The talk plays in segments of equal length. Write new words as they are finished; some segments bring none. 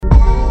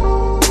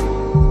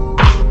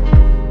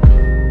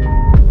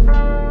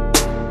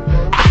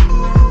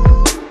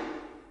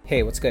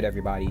Hey, what's good,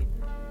 everybody?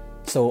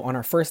 So, on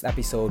our first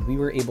episode, we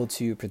were able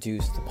to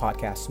produce the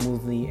podcast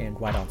smoothly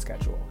and right on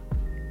schedule.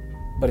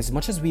 But as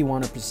much as we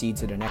want to proceed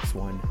to the next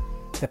one,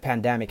 the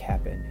pandemic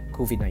happened,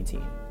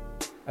 COVID-19.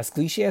 As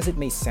cliche as it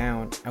may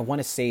sound, I want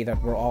to say that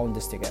we're all in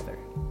this together.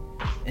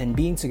 And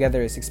being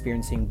together is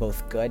experiencing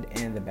both good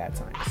and the bad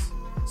times.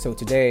 So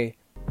today,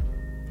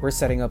 we're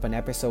setting up an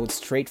episode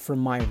straight from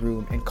my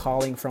room and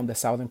calling from the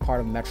southern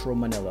part of Metro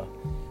Manila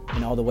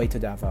and all the way to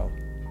Davao,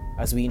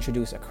 as we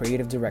introduce a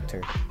creative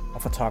director, a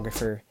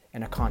photographer,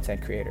 and a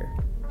content creator,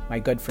 my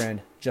good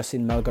friend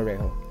Justin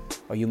Melgarejo,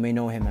 or you may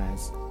know him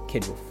as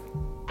Kid Wolf.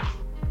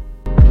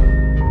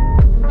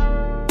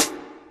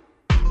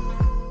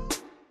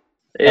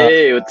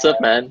 Hey, what's up,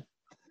 man?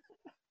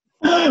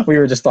 We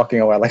were just talking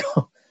a while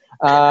ago.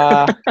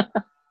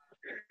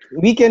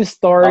 We can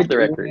start. Off the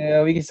record.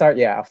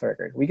 Off the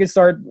record. We can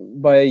start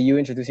by you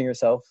introducing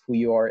yourself, who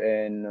you are,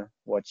 and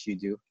what you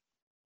do.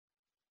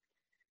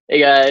 Hey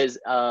guys,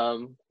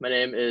 my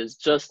name is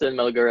Justin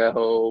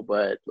Melgarejo,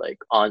 but like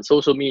on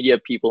social media,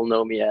 people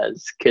know me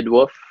as Kid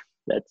Wolf.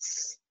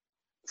 That's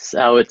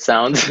how it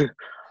sounds.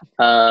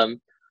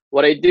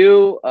 What I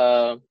do,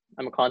 I'm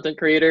a content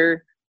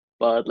creator,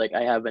 but like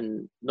I have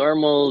a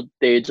normal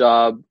day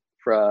job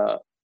from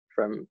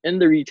in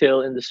the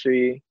retail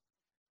industry.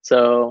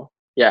 So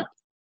yeah,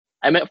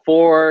 I'm at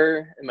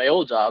 4 in my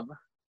old job,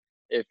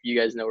 if you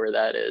guys know where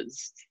that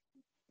is.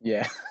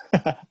 Yeah.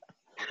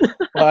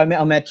 Well, I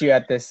met you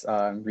at this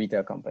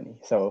retail company,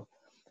 so,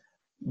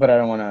 but I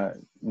don't want to,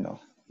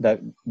 that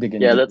dig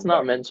in. Yeah, let's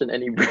not mention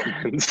any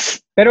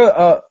brands.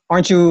 Pero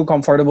aren't you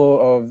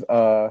comfortable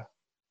of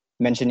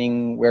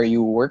mentioning where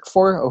you work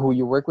for or who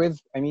you work with?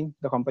 I mean,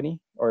 the company,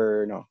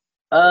 or no?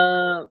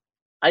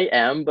 I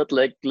am, but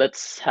like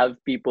let's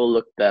have people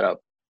look that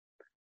up.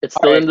 It's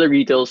still in the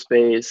retail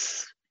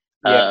space.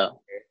 Yeah.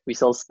 We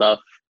sell stuff,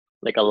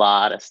 like a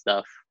lot of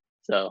stuff.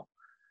 So,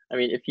 I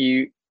mean, if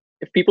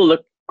people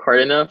look hard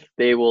enough,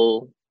 they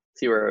will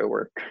see where I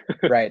work.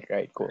 Right,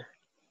 cool.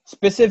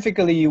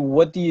 Specifically,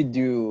 what do you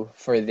do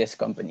for this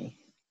company?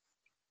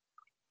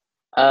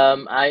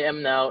 I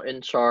am now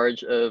in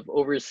charge of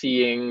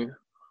overseeing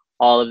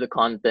all of the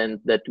content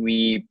that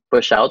we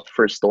push out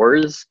for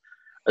stores,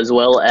 as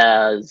well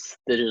as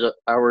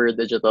our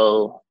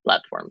digital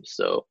platforms.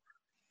 So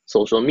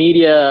social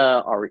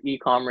media, our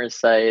e-commerce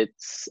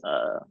sites,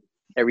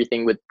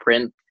 everything with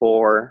print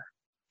for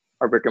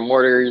our brick and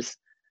mortars.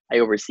 I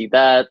oversee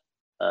that.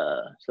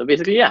 So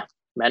basically, yeah,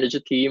 manage a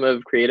team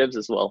of creatives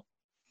as well.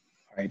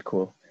 All right,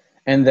 cool.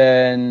 And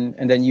then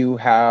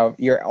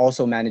you're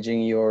also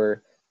managing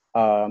your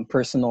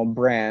personal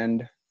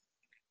brand.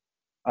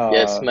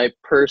 Yes, my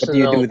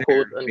personal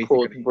quote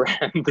unquote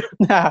brand.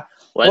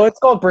 Well, it's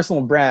called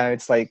personal brand.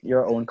 It's like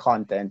your own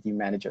content. You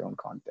manage your own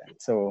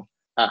content. So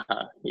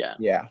Yeah.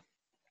 Yeah.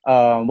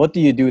 What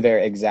do you do there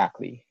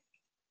exactly?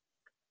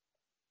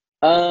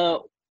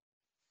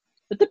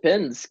 It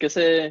depends, because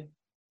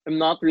I'm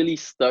not really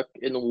stuck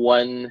in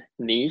one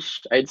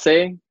niche, I'd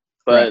say.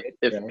 But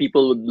if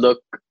people would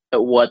look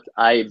at what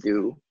I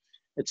do,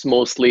 it's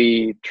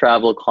mostly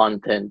travel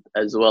content,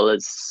 as well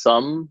as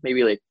some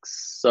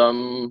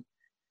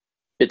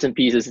bits and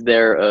pieces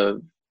there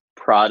of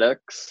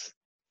products.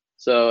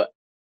 So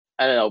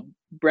I don't know,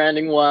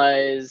 branding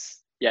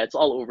wise, yeah, it's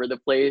all over the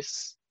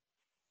place.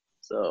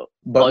 So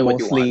but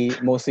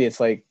mostly it's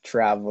like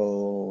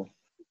travel.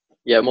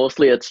 Yeah,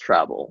 mostly it's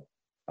travel.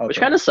 Okay. Which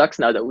kind of sucks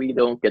now that we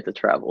don't get to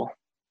travel.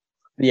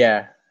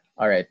 Yeah.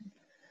 All right.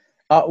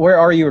 Where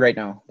are you right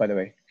now, by the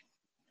way?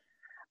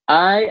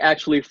 I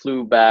actually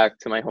flew back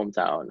to my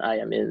hometown. I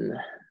am in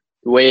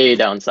way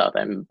down south.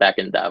 I'm back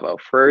in Davao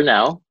for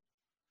now.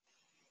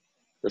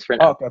 Just for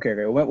now. Oh,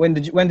 okay. When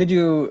did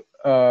you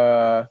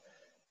right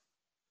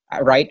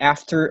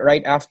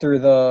after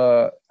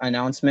the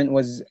announcement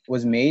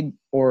was made,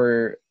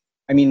 or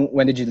I mean,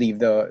 when did you leave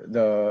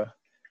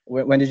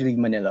when did you leave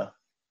Manila?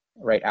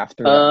 Right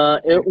after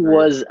that? It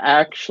was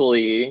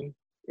actually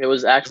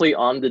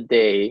on the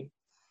day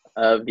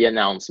of the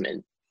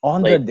announcement.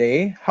 On the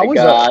day? How was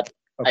that?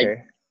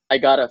 Okay. I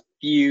got a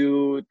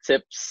few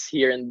tips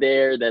here and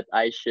there that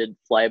I should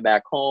fly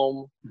back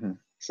home. Mm-hmm.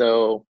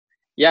 So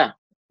yeah,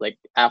 like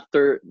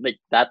after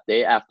that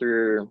day,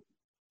 after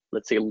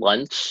let's say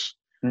lunch,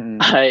 mm-hmm.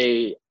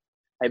 I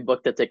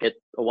booked a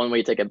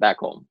one-way ticket back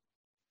home.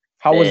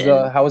 How was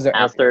the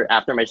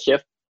after my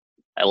shift,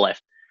 I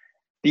left.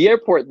 The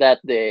airport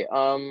that day,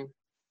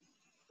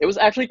 it was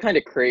actually kind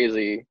of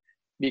crazy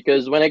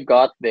because when I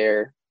got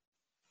there,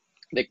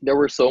 like there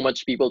were so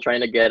much people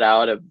trying to get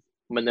out of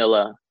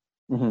Manila,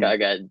 mm-hmm.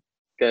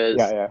 because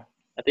I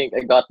think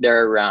I got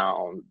there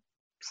around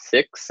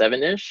 6,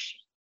 7-ish.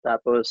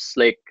 That was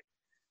like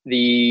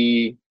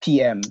the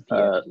PM.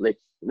 The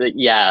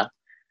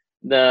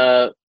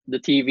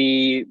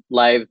TV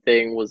live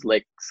thing was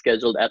like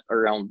scheduled at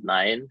around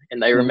 9,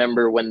 and I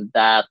remember when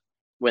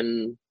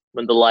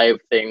the live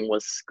thing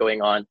was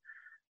going on,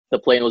 the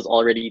plane was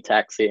already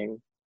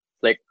taxiing.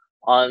 Like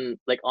on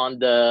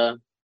the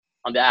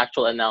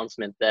actual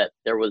announcement that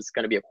there was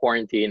going to be a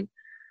quarantine,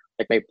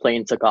 like my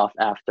plane took off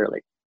after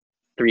like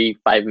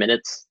 3-5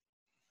 minutes.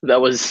 That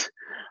was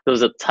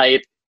a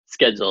tight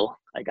schedule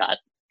I got.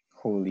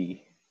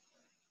 Holy.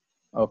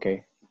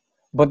 Okay.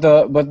 But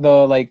the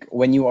like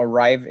when you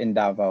arrive in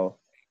Davao,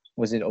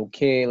 was it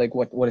okay? Like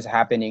what is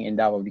happening in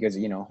Davao? Because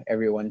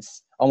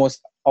everyone's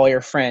almost all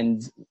your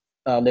friends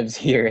lives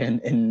here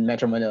in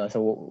Metro Manila.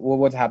 So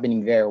what's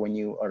happening there when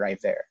you arrive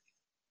there?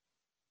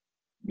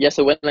 Yeah,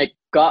 so when I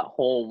got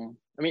home,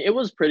 I mean, it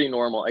was pretty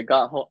normal. I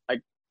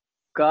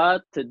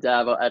got to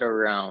Davao at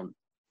around,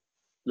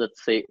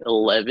 let's say,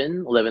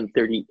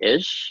 11:30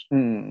 ish.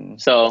 Hmm.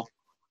 So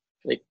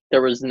like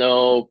there was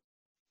no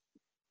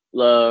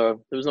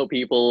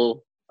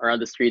people around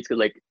the streets because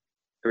like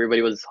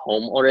everybody was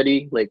home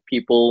already. Like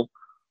people,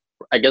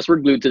 I guess, were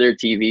glued to their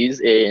TVs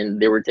and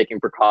they were taking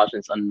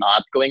precautions on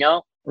not going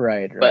out.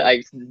 Right, But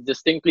right. I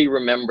distinctly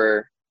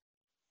remember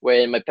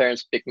when my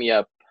parents picked me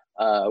up,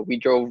 we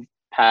drove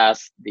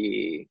past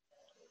the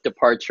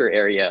departure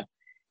area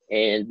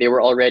and they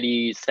were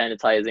already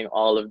sanitizing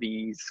all of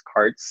these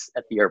carts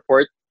at the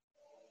airport.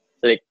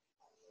 So like,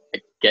 I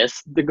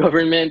guess the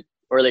government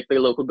or like the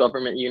local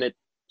government unit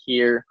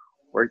here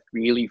worked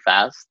really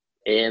fast.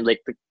 And like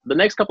the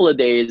next couple of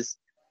days,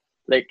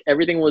 like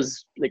everything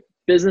was like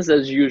business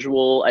as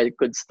usual. I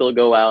could still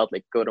go out,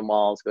 like go to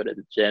malls, go to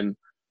the gym.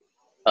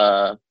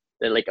 Uh,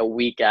 then like a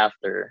week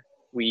after,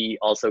 we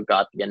also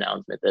got the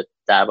announcement that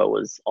Davao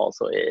was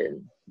also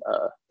in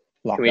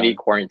community Lockdown.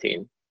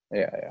 quarantine.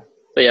 Yeah, yeah.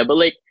 So yeah, but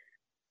like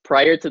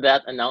prior to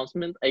that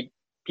announcement,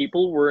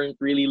 people weren't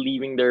really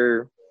leaving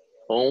their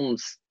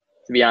homes.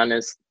 To be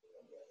honest,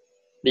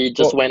 they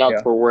just Well, went out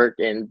yeah. for work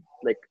and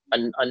like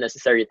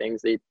unnecessary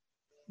things. They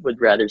would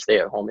rather stay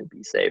at home and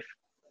be safe.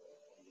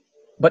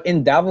 But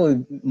in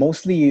Davao,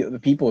 mostly the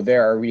people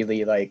there are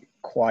really like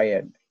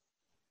quiet.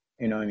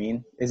 You know what I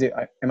mean?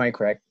 Am I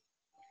correct?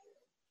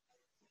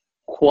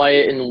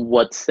 Quiet in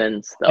what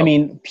sense, I though?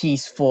 mean,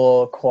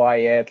 peaceful,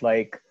 quiet.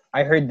 Like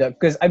I heard that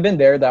because I've been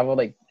there Davao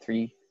like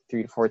three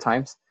to four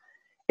times.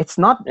 It's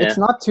not. It's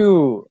Yeah, not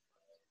too.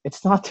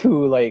 It's not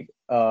too like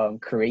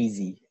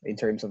crazy in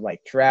terms of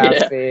like yeah.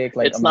 traffic,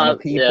 like It's amount not.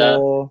 of Yeah.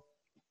 people,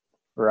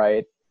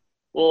 right?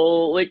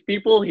 Well, like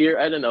people here,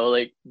 I don't know,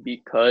 like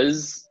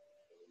because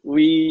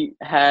we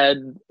had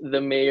the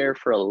mayor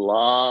for a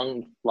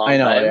long, I long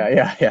know. Yeah, time.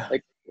 yeah, yeah.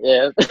 Like,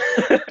 yeah,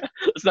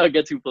 let's not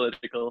get too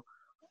political.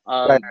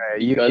 Right, right.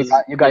 Because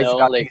You guys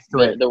got like used to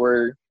it. there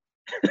were,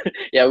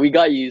 yeah, we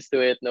got used to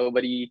it.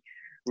 Nobody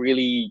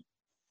really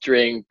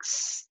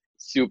drinks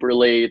super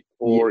late,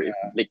 Yeah. or if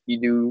like you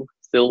do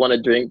still want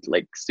to drink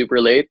like super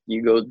late,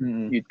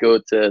 Mm, you'd go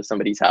to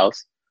somebody's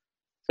house.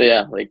 So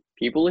yeah, like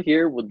people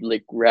here would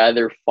like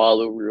rather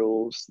follow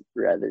rules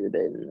rather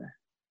than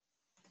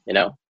you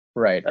know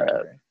right, right,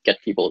 uh, right. get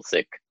people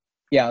sick.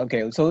 Yeah.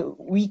 Okay. So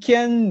we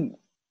can.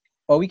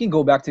 Well, we can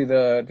go back to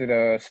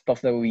the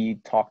stuff that we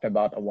talked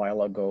about a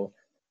while ago.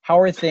 How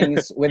are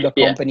things with the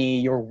Yeah,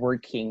 company you're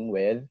working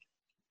with?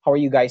 How are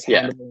you guys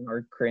yeah. handling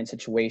our current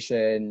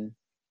situation?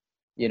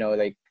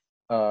 Like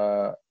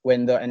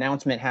when the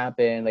announcement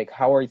happened, like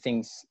how are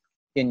things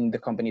in the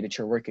company that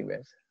you're working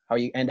with?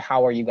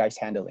 How are you guys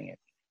handling it?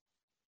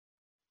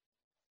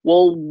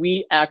 Well,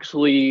 we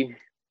actually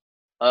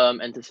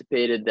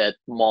anticipated that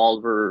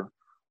malls were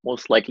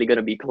most likely going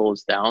to be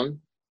closed down,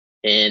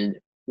 and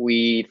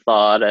we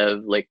thought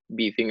of like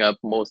beefing up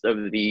most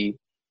of the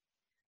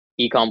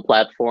ecom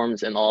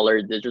platforms and all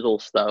our digital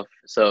stuff.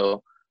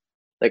 So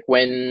like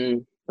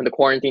when the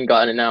quarantine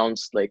got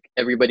announced, like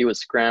everybody was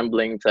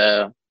scrambling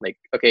to like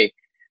okay,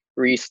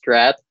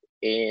 restrat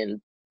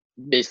and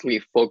basically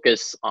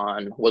focus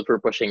on what we're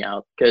pushing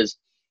out because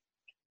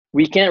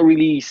we can't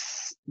really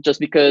just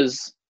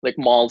because like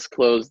malls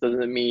closed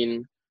doesn't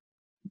mean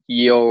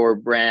your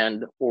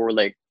brand or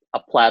like a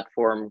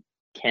platform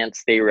can't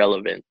stay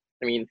relevant.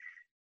 I mean,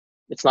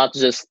 it's not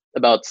just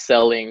about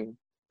selling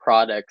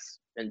products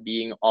and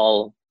being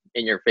all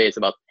in your face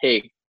about,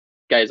 hey,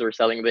 guys, we're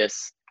selling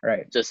this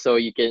Right. just so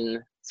you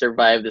can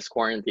survive this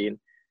quarantine.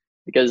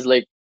 Because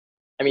like,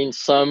 I mean,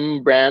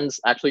 some brands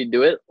actually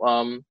do it.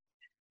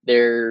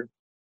 They're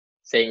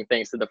saying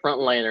thanks to the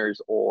frontliners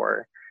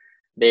or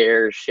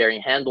they're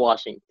sharing hand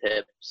washing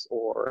tips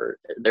or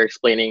they're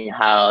explaining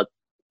how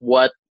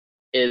what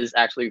is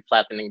actually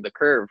flattening the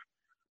curve.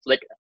 So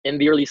like in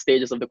the early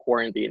stages of the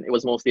quarantine, it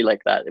was mostly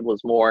like that. It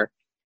was more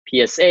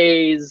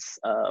PSAs,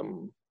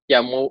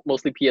 yeah,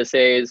 mostly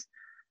PSAs.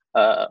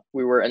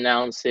 We were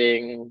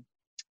announcing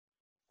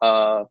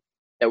uh,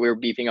 that we were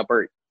beefing up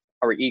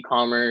our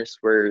e-commerce.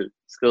 We're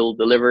still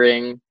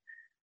delivering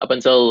up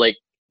until like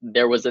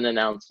there was an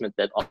announcement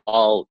that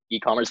all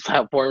e-commerce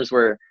platforms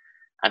were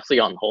actually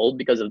on hold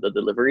because of the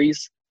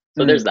deliveries.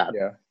 So there's that.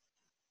 Yeah.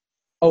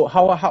 Oh,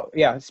 how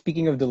yeah,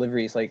 speaking of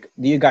deliveries, like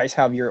do you guys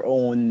have your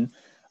own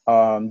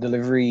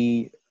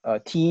delivery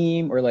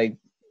team, or like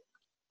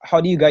how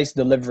do you guys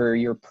deliver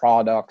your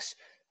products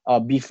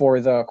before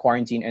the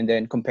quarantine and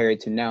then compare it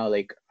to now?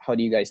 Like how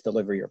do you guys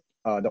deliver your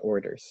the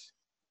orders?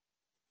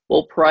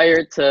 Well,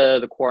 prior to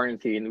the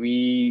quarantine,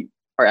 we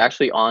are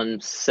actually on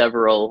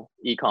several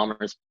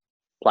e-commerce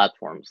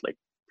platforms like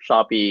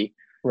Shopee,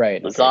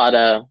 Right, okay.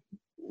 Lazada.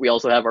 we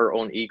also have our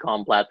own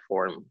e-com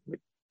platform.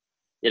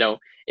 You know,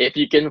 if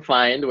you can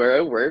find where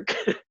I work,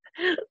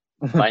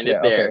 find it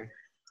Yeah. there. Okay.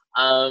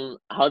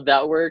 How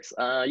that works?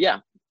 Yeah,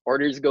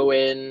 orders go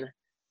in.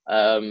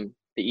 The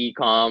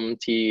e-com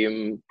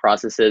team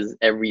processes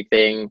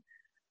everything,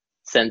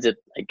 sends it.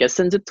 I guess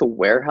sends it to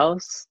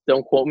warehouse.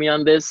 Don't quote me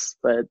on this,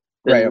 but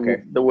Right. then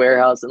Okay. the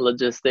warehouse and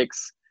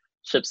logistics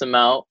ships them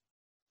out.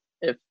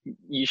 If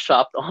you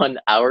shopped on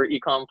our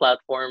e-com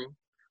platform,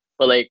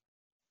 but like,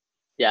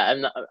 yeah,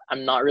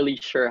 I'm not really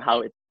sure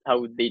how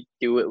they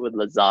do it with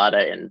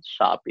Lazada and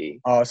Shopee.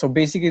 So But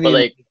basically,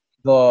 like,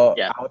 the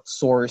yeah,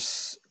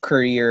 outsource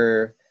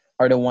courier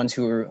are the ones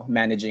who are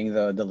managing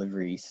the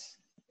deliveries.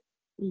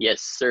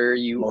 yes, sir,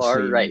 you are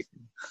Mostly, right.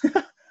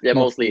 mostly, Yeah,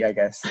 mostly, mostly. I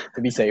guess,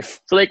 to be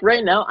safe. So like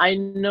right now, I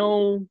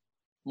know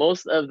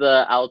most of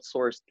the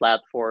outsourced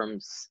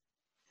platforms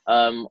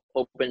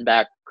open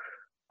back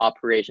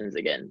operations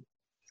again.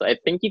 So I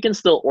think you can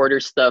still order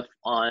stuff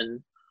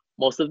on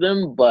most of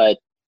them, but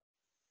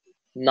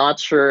not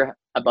sure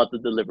about the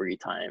delivery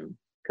time.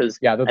 Because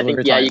Yeah, the I think,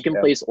 delivery yeah, you times. can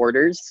Yeah. place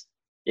orders.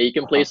 Yeah, you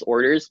can Uh-huh. place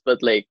orders,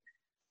 but like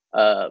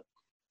uh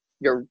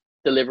your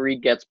delivery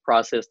gets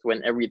processed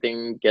when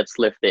everything gets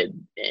lifted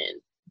and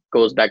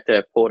goes back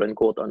to quote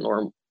unquote a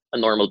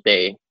normal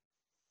day.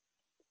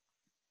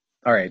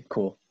 All right.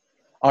 Cool.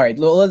 All right.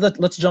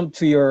 Let's jump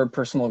to your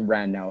personal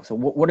brand now. So,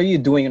 what are you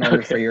doing in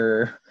order for Okay.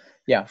 your,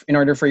 yeah, in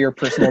order for your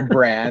personal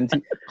brand?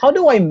 How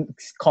do I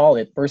call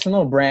it?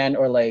 Personal brand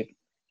or like,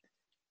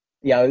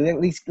 yeah, at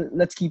least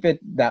let's keep it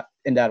that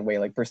in that way,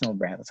 like personal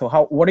brand. So,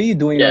 what are you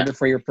doing in Yeah. order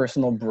for your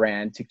personal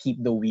brand to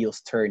keep the wheels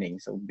turning?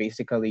 So,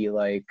 basically,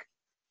 like,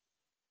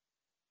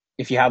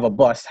 if you have a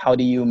bus, how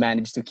do you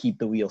manage to keep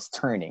the wheels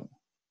turning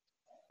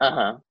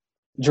Uh-huh.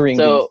 during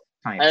these So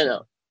I times? don't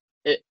know.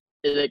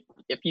 Like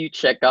if you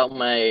check out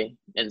my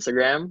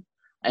Instagram,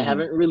 I Hmm.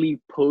 haven't really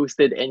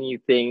posted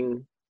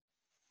anything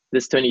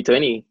this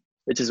 2020,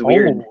 which is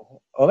weird.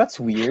 Oh, that's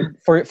weird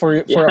for a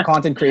Yeah,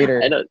 content I creator.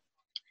 know.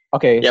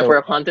 Okay, Yeah, for so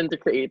a content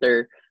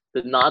creator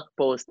to not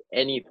post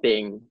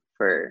anything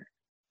for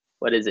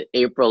what is it,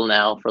 April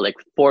now, for like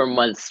 4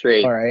 months all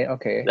straight. right,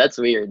 okay. That's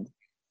weird.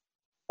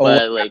 Oh, what's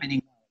But like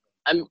happening?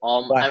 I'm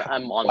on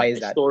Why my is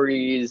that?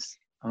 stories.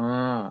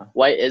 Ah,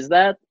 Why is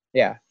that?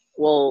 yeah.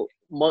 Well,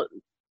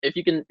 if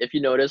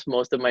you notice,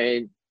 most of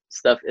my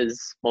stuff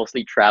is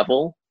mostly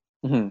travel.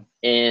 Hmm.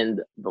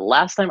 And the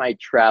last time I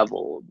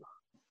traveled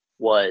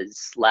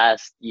was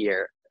last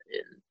year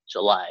in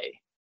July.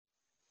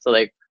 So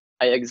like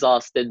I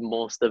exhausted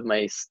most of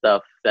my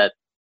stuff that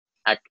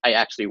I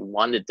actually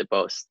wanted to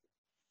post.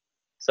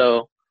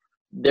 So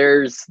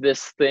there's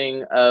this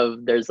thing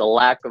of there's a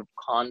lack of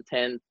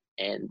content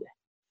and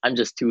I'm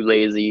just too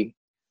lazy.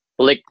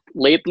 But like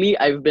lately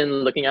I've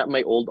been looking at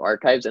my old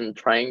archives and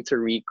trying to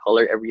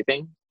recolor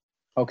everything.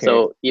 Okay.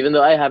 So even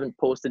though I haven't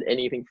posted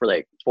anything for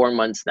like 4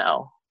 months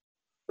now,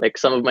 like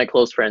some of my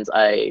close friends,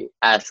 I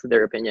ask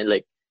their opinion,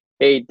 like,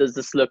 hey, does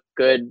this look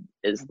good?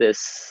 Is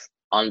this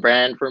on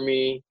brand for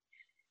me?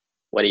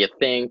 What do you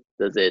think?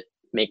 Does it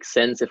make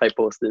sense if I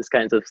post this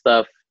kinds of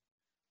stuff?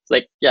 It's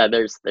like, yeah,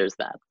 there's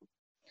that.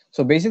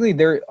 So basically,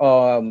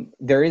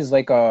 there is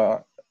like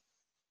a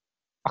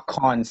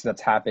cons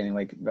that's happening,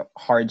 like the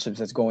hardships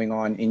that's going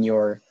on in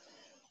your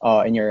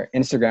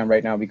Instagram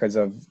right now because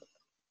of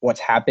what's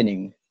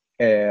happening,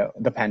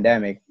 the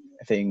pandemic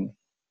thing.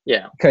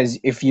 Yeah. Because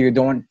if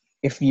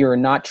you're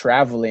not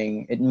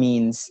traveling, it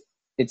means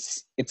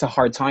it's a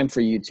hard time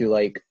for you to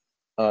like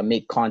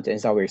make content.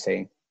 Is that what you're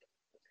saying?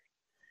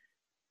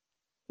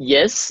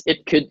 Yes,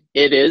 it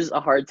is a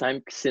hard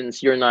time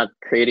since you're not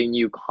creating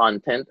new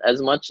content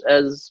as much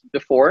as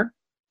before,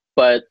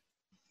 but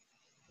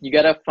you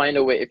gotta find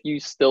a way if you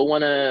still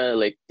wanna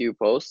like do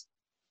posts.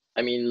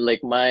 I mean,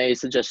 like my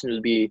suggestion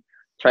would be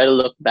try to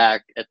look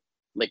back at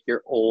like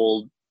your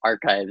old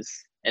archives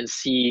and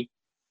see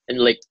and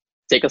like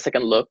take a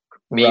second look.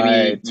 Maybe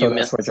Right. you So that's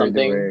missed what you're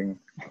something. doing.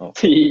 Oh.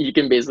 You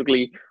can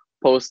basically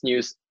post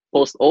news,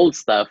 post old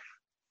stuff,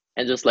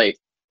 and just like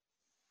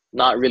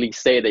not really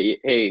say that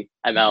hey,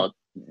 I'm out.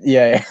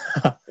 Yeah,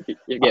 yeah.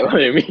 You get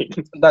what I mean?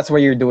 That's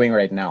what you're doing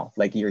right now.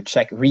 Like you're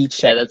Yeah,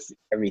 rechecking that's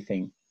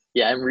everything.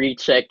 yeah. I'm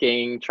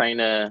rechecking, trying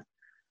to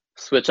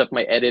switch up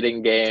my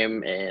editing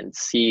game and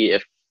see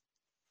if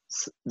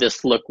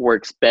this look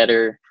works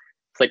better.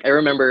 It's like I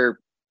remember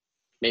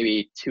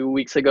maybe 2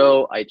 weeks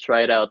ago, I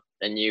tried out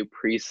a new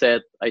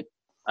preset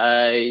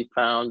I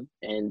found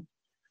and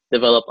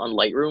developed on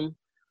Lightroom.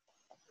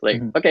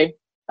 Like, Mhm. okay,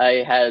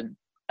 I had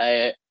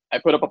I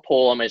put up a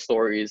poll on my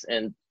stories,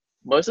 and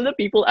most of the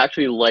people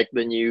actually like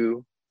the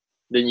new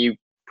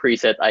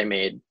preset I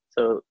made.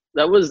 So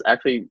that was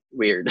actually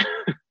weird.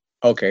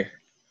 Okay.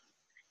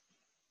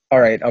 All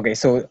right. Okay.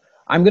 So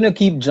I'm gonna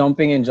keep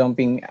jumping and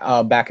jumping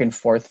back and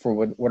forth for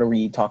what are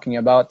we talking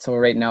about. So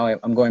right now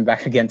I'm going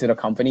back again to the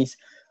companies.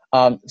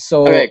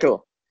 So Okay,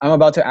 cool. I'm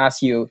about to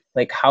ask you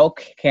like how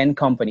can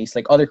companies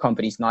like other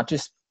companies, not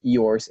just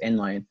yours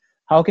inline,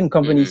 how can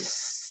companies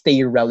Hmm.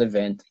 stay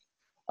relevant,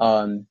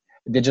 um,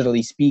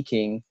 digitally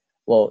speaking?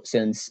 Well,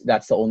 since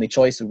that's the only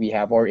choice we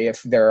have, or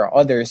if there are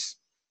others,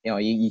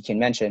 you can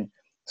mention.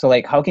 So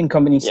like, how can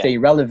companies Yeah. stay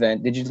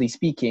relevant, digitally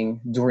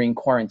speaking, during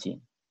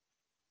quarantine?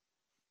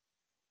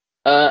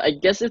 I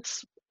guess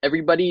it's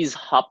everybody's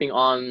hopping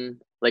on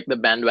like the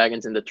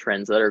bandwagons and the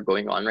trends that are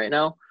going on right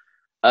now.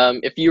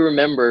 If you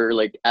remember,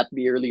 like at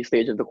the early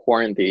stage of the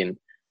quarantine,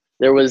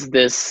 there was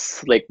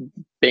this like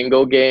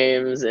bingo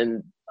games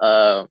and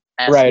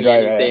ask Right, me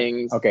right, right.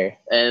 anythings Okay.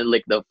 and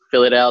like the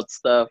fill it out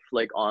stuff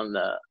like on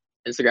the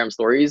Instagram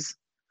stories.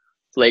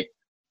 Like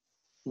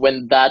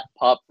when that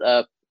popped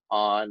up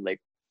on like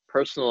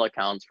personal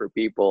accounts for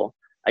people,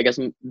 I guess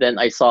then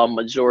I saw a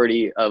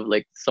majority of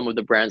like some of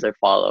the brands I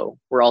follow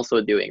were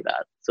also doing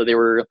that. So they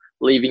were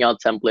leaving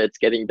out templates,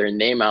 getting their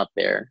name out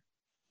there,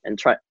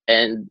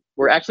 and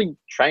we're actually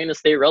trying to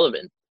stay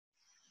relevant.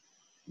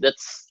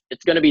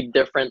 It's going to be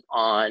different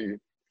on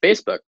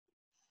Facebook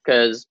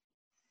because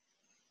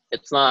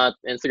it's not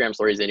Instagram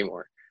stories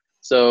anymore.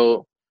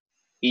 So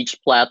each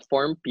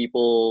platform,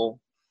 people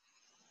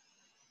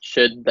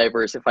should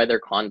diversify their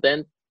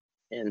content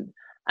and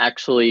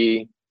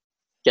actually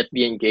get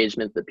the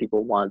engagement that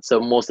people want. So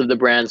most of the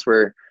brands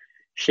were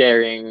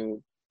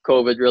sharing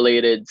COVID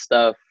related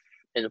stuff,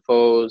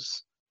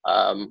 infos.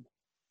 Um,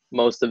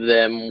 Most of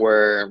them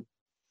were,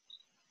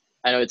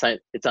 I know it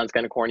sounds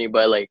kind of corny,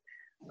 but like,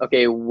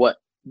 okay, what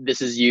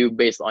this is you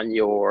based on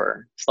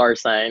your star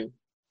sign.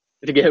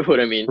 If you get what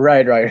I mean.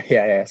 Right, right.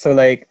 Yeah, yeah. So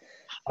like,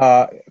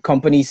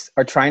 companies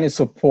are trying to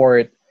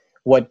support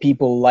what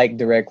people like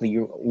directly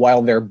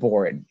while they're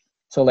bored.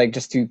 So like,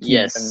 just to keep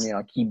them, Yes.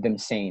 keep them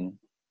sane.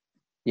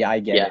 Yeah, I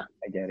get Yeah, it.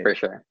 I get it. for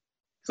sure.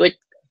 So like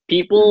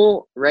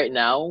people right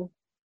now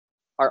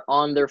are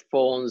on their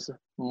phones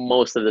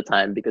most of the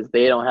time because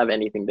they don't have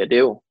anything to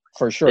do.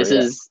 For sure. This Yeah.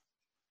 is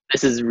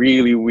this is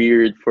really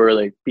weird for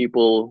like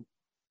people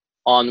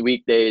on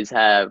weekdays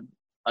have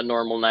a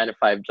normal 9 to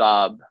 5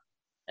 job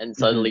and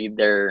Hmm. suddenly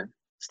they're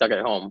stuck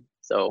at home.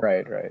 So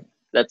Right, right,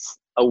 that's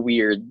a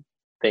weird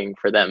thing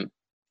for them.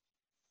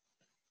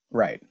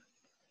 right.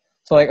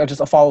 So like,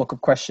 just a follow-up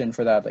question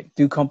for that. Like,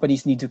 do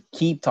companies need to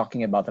keep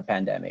talking about the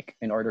pandemic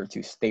in order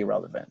to stay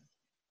relevant?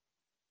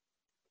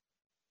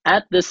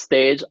 At this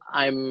stage,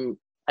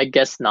 I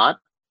guess not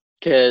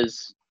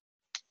because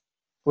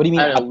What do you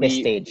I mean don't know, at this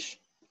we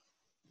stage?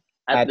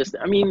 at At this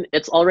I mean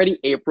it's already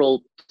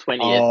April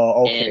 20th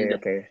Oh, okay, and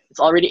okay. it's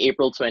already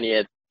April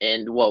 20th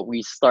and what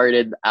we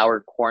started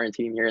our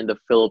quarantine here in the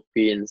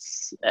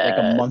Philippines Like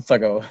a month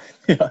ago.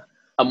 Yeah,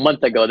 a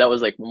month ago. That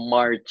was like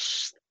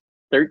March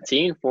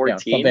 13, yeah, something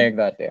 14. like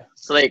that. Yeah.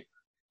 So like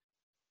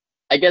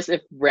I guess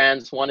if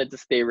brands wanted to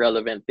stay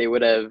relevant, they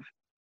would have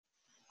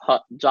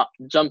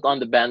jumped on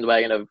the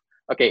bandwagon of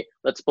okay,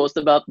 let's post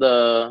about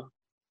the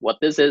what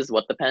this is,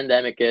 what the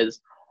pandemic is,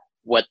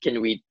 what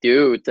can we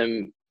do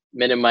to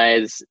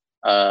minimize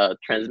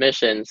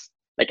transmissions,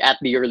 like at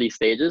the early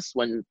stages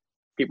when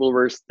people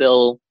were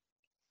still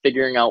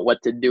figuring out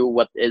what to do,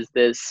 what is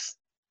this.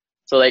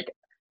 So like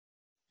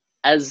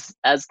as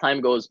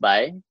time goes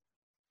by,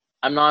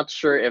 I'm not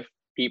sure if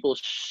people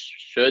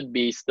should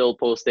be still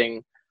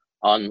posting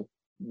on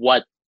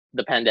what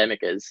the pandemic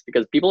is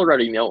because people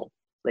already know.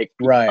 Like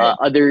Right.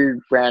 other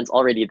brands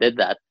already did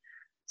that.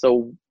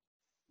 So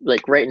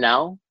like right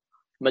now,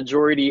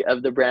 majority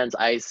of the brands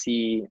I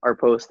see are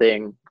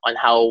posting on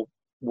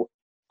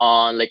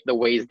on like the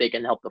ways they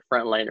can help the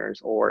frontliners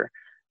or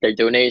their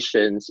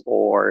donations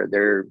or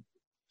their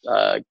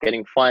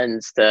getting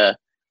funds to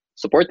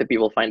support the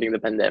people fighting the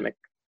pandemic.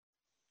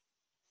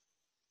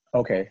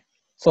 Okay.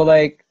 So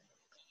like,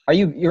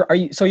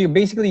 so you're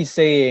basically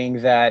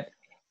saying that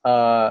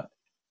uh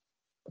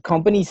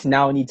companies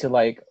now need to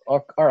like,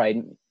 all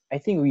right, I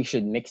think we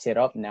should mix it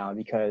up now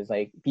because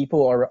like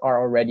people are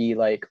already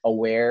like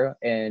aware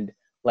and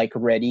like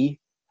ready.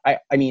 I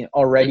mean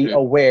already Hmm.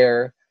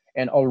 aware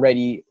and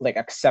already like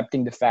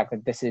accepting the fact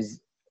that this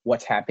is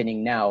what's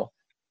happening now.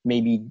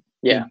 Maybe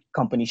Yeah,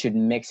 companies should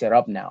mix it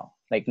up now.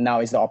 Like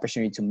now is the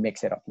opportunity to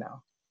mix it up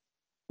now.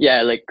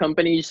 yeah. Like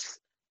companies,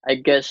 I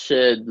guess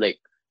should like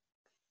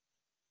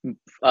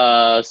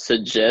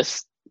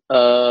suggest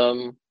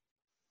um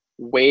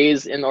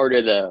ways in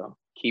order to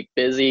keep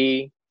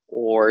busy,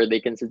 or they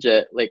can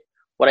suggest like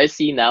what I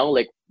see now.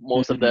 Like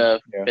most of Hmm.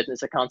 the Yeah.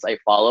 fitness accounts I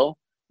follow,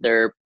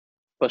 they're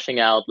pushing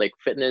out like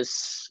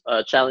fitness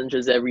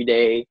challenges every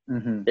day.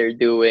 Hmm. They're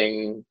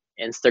doing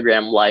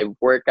Instagram live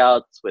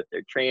workouts with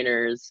their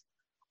trainers,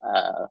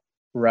 uh,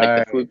 like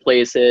the Right. food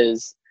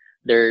places.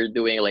 They're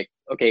doing like,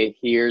 okay,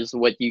 here's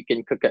what you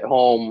can cook at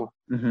home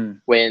Hmm.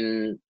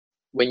 when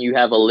you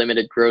have a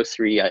limited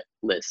grocery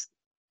list.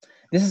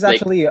 This is Like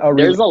actually a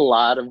there's really a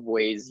lot of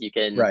ways you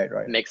can right,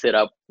 right. mix it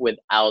up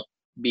without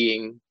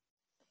being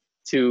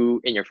too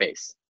in your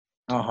face.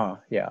 Uh-huh.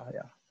 Yeah,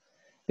 yeah.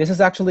 This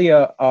is actually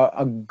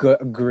a good,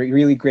 a great,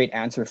 really great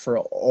answer for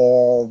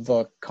all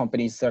the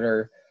companies that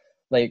are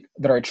like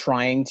that are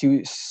trying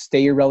to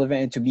stay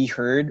relevant and to be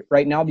heard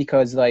right now.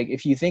 Because like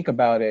if you think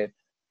about it,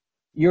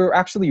 you're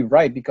actually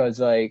right. Because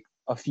like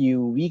a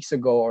few weeks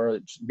ago, or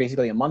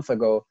basically a month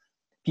ago,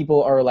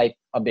 people are like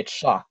a bit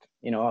shocked.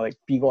 Like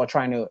people are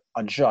trying to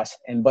adjust,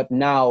 and but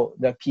now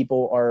that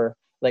people are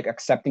like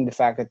accepting the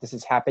fact that this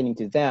is happening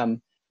to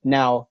them,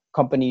 now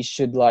companies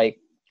should like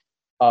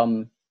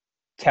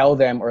tell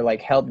them or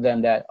like help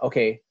them that,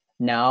 okay,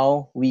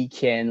 now we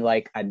can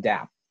like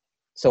adapt.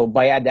 So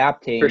by For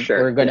adapting, we're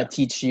sure. gonna Yeah.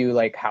 teach you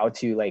like how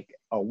to like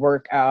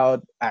work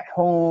out at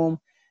home,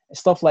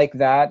 stuff like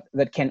that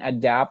that can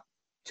adapt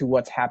to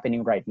what's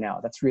happening right now.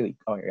 That's really,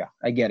 oh yeah,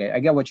 I get it. I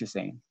get what you're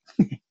saying.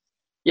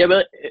 Yeah,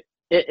 but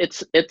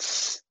it's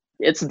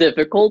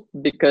difficult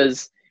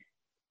because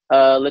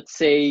let's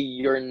say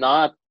you're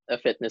not a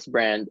fitness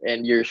brand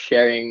and you're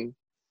sharing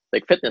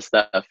like fitness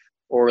stuff,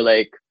 or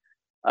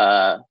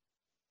uh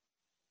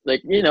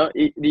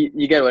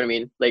you get what I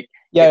mean. Like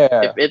Yeah,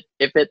 yeah,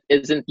 if it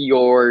isn't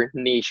your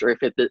niche, or if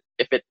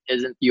it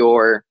isn't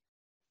your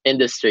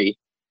industry,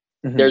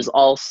 yeah. there's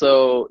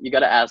also, you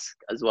got to ask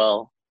as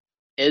well,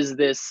 is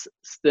this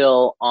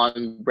still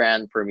on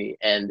brand for me,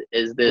 and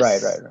is Right,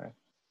 this, right, right.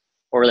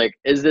 or like,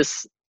 is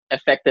this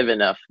effective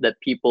enough that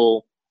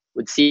people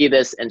would see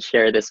this and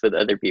share this with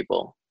other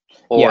people,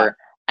 Yeah, or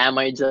am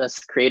I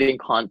just creating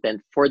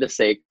content for the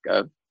sake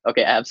of,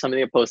 okay, I have something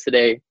to post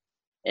today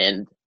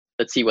and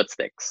let's see what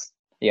sticks.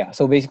 yeah.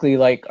 So basically,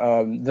 like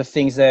the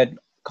things that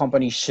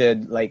companies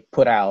should like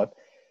put out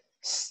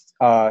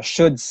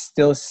should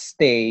still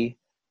stay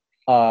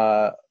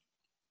uh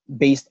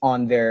based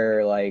on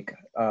their like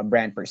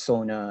brand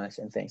personas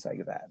and things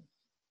like that.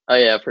 Oh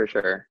yeah, for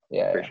sure.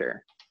 Yeah, For yeah.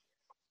 sure.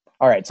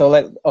 All right. So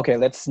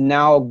let's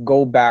now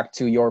go back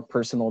to your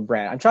personal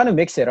brand. I'm trying to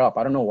mix it up.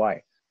 I don't know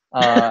why.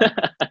 Uh,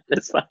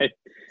 That's fine.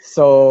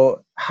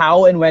 so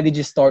how and when did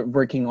you start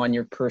working on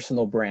your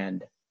personal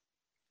brand?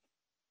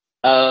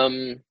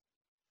 Um,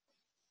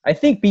 I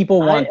think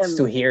people I want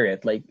to am hear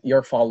it, like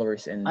your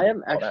followers I and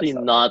am all that actually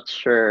stuff. not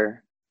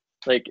sure,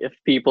 like, if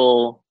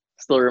people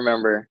still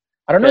remember,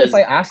 I don't know if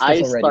I because asked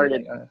this I already.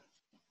 Like, started.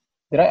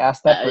 did I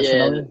ask that Yeah,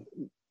 personally?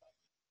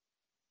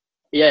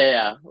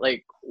 yeah.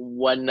 Like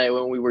one night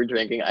when we were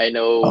drinking, I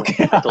know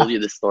Okay. I told you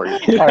this story.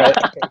 All right.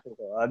 Okay.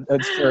 Cool.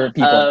 It's for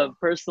people now.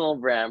 Personal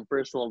brand,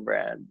 personal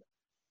brand.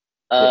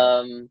 Yeah.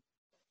 Um,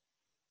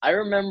 I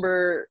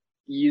remember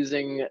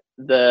using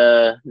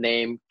the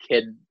name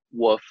Kid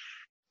Wolf.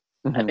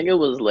 I Hmm. think it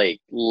was like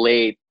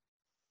late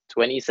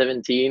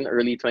 2017,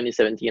 early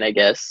 2017, I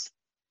guess.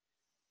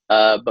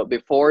 But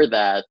before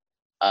that,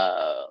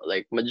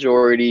 like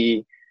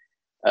majority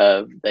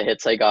of the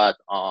hits I got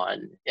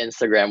on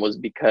Instagram was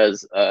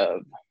because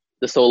of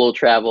the solo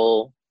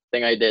travel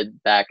thing I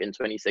did back in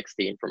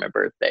 2016 for my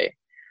birthday.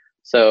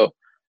 So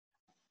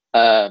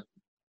uh,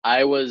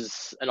 I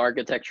was an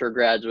architecture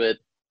graduate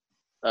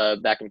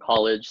back in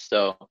college,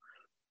 so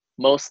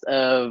most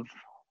of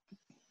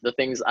the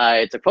things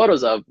I took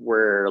photos of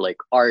were like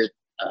art,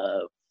 uh,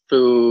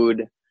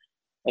 food,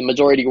 and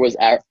majority was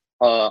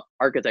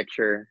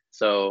architecture.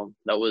 So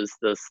that was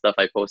the stuff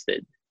I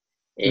posted,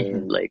 Hmm.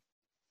 and like,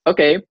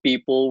 okay,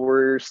 people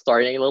were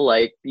starting to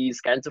like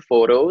these kinds of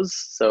photos,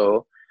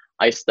 so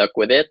I stuck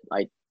with it.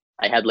 I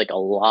had like a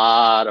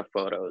lot of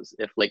photos.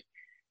 If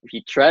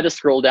you try to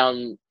scroll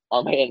down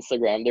on my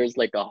Instagram, there's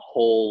like a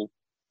whole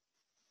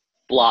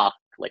block,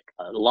 like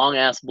a long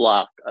ass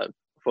block of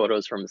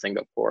photos from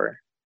Singapore.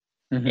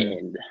 Hmm.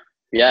 And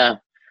yeah,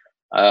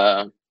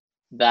 uh,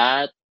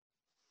 that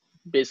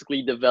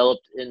basically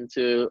developed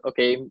into,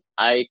 okay,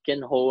 I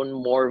can hone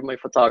more of my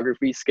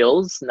photography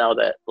skills now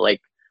that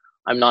like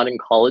I'm not in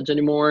college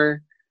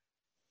anymore.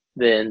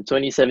 Then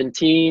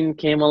 2017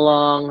 came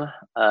along,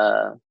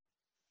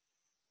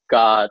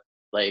 got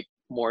like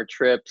more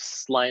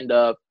trips lined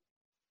up,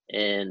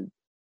 and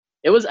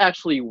it was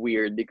actually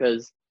weird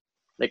because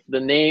like the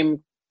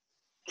name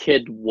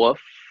Kid Wolf,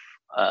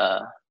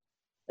 uh,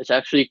 it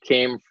actually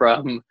came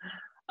from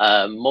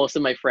most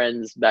of my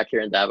friends back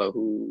here in Davao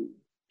who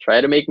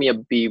tried to make me a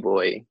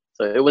b-boy.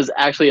 So it was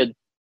actually a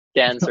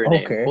dancer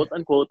name, Okay. quote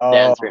unquote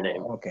dancer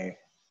name. Oh, okay.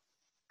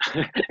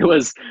 It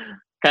was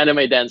kind of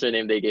my dancer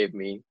name they gave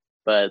me.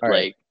 But All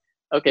right.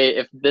 like, okay,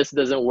 if this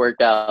doesn't work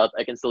out,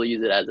 I can still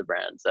use it as a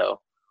brand. So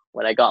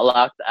when I got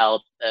locked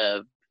out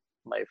of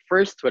my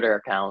first Twitter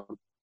account,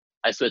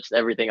 I switched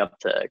everything up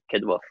to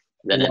Kid Wolf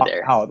then and Locked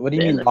there. out. What do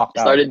you mean Then locked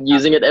out? started Like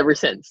using it ever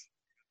since.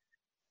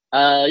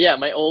 Yeah,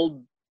 my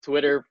old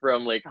Twitter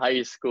from like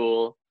high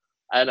school,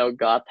 I don't know,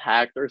 got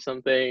hacked or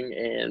something,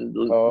 and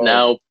oh.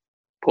 now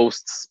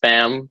posts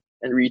spam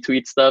and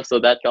retweet stuff, so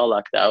that got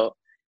locked out,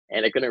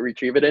 and I couldn't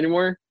retrieve it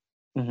anymore.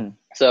 Hmm.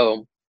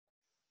 So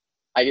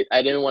I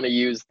didn't want to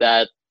use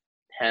that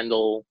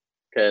handle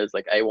because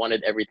like I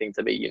wanted everything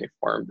to be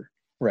uniformed.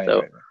 Right,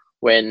 So right, right.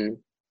 when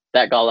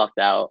that got locked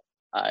out,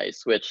 I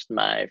switched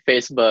my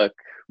Facebook,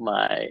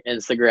 my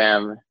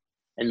Instagram,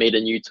 and made a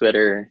new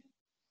Twitter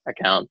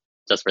account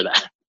just for that.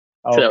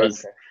 So that Okay, was,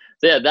 okay.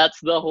 so yeah, that's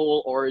the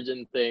whole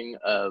origin thing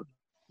of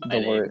my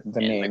name The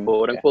and my name.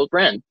 quote Yeah. unquote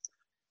brand.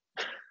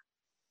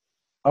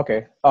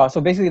 Okay.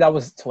 So basically that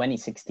was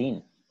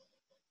 2016.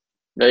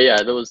 But yeah,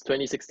 that was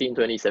 2016,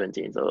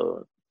 2017.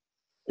 So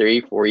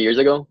 3, 4 years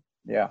ago.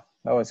 Yeah,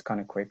 that was kind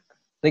of quick.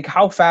 Like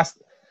how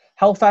fast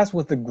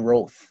was the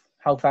growth?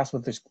 How fast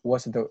was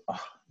the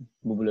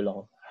bubulol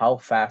ako. how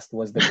fast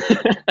was the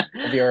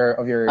growth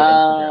of your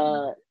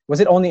Instagram? uh, Was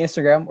it only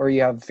Instagram or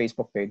you have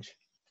Facebook page?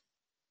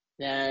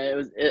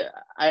 yeah,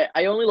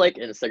 I only like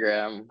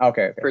Instagram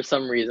Okay, okay. for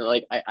some reason.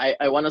 Like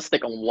I want to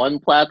stick on one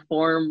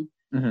platform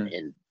Mm-hmm.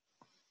 and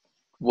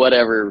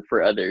whatever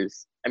for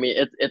others. I mean,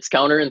 it's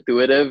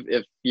counterintuitive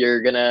if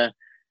you're gonna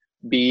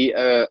be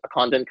a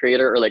content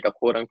creator or like a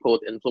quote unquote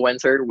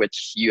influencer,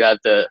 which you have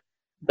to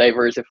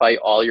diversify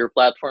all your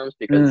platforms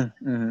because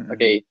Mm-hmm.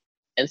 okay,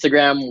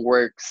 Instagram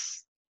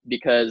works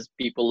because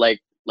people like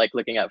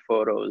looking at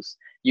photos.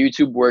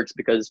 YouTube works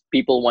because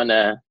people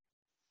wanna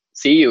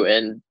see you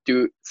and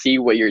do see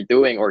what you're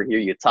doing or hear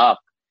you talk.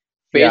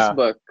 Yeah,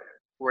 Facebook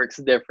works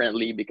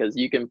differently because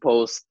you can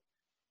post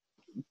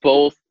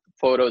both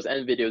photos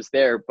and videos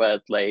there,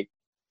 but like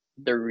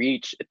the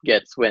reach it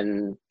gets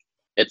when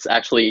it's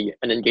actually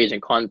an engaging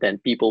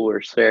content, people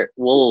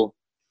will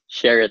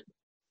share it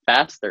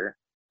faster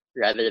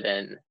rather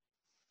than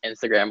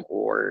Instagram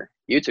or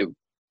YouTube.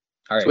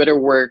 all right. Twitter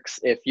works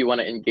if you want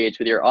to engage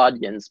with your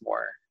audience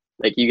more.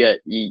 Like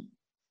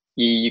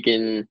you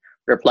can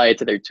reply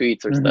to their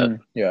tweets or stuff.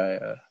 Mm-hmm. Yeah,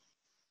 yeah.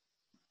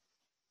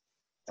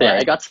 So All yeah, I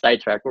right. got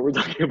sidetracked. What we're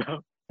talking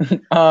about?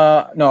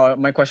 No,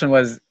 my question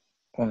was,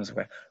 what was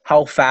the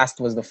how fast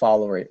was the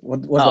follower? What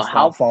was the Oh,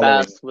 how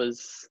following? fast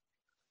was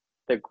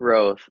the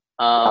growth?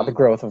 The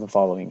growth of the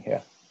following,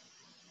 yeah.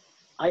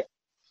 I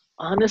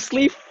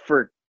honestly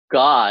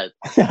forgot.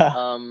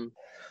 Um,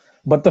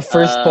 But the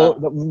uh,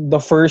 the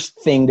first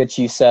thing that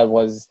you said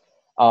was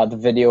the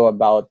video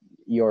about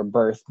your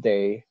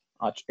birthday,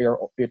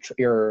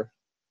 your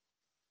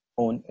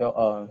own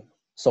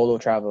solo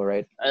travel,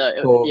 right?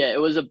 So yeah,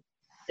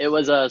 it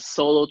was a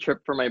solo trip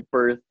for my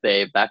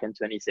birthday back in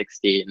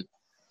 2016.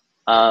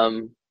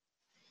 Um,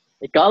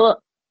 it got a,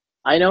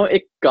 I know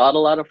it got a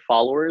lot of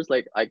followers.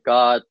 Like I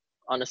got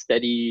on a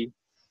steady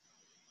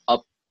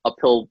up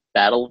uphill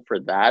battle for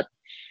that.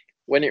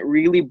 When it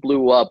really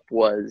blew up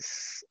was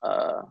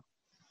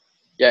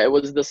yeah, it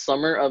was the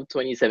summer of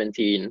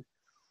 2017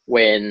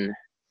 when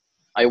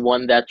I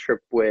won that trip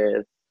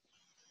with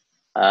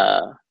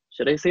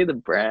should I say the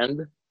brand?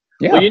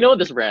 Well, yeah, You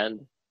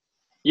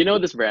know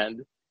this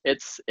brand.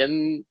 It's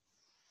in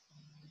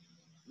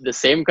the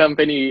same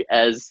company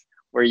as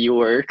where you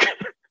work.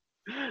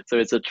 So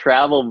it's a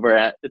travel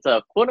brand. It's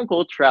a quote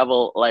unquote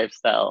travel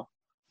lifestyle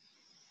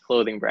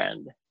clothing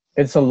brand.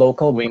 it's a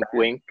local Wink, brand.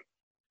 wink.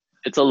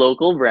 It's a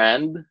local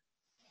brand.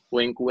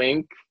 Wink,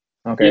 wink.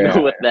 You Okay,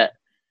 know what that,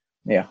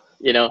 yeah,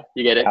 you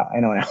get it? I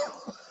know now.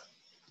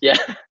 Yeah.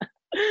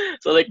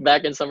 So like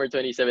back in summer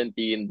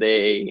 2017,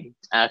 they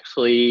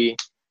actually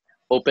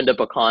opened up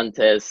a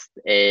contest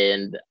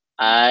and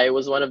I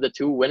was one of the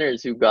two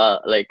winners who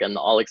got like an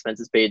all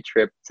expenses paid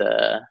trip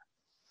to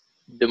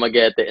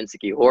Dumaguete and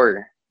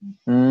Siquijor.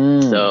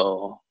 Mm,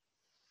 So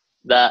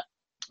that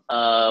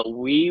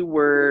we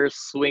were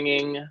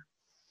swinging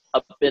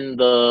up in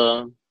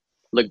the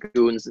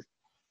lagoons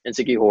in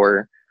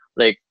Siquijor.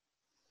 Like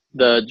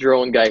the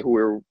drone guy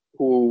who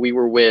we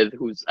were with,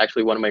 who's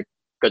actually one of my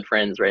good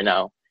friends right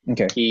now.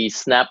 okay. He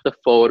snapped a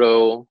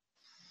photo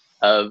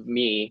of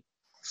me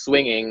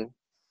swinging,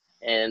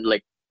 and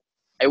like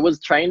I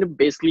was trying to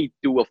basically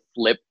do a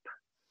flip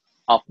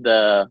off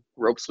the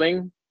rope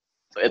swing.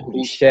 So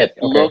Holy it shit.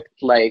 Okay.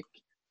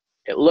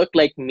 looked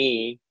like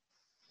me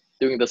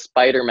doing the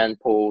Spider-Man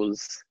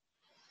pose.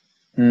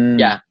 Mm,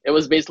 Yeah, it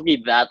was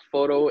basically that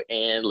photo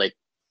and like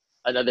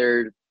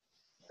another.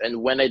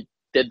 And when I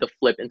did the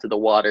flip into the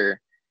water,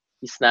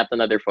 he snapped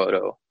another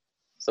photo.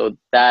 So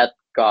that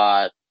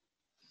got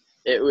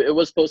it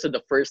was posted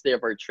the first day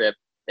of our trip,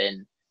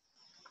 and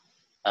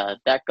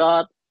that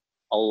got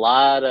a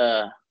lot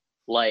of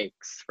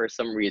likes for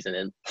some reason,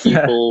 and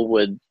people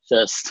would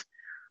just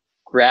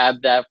grab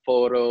that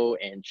photo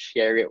and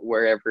share it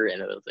wherever,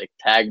 and it was like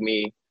tag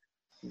me.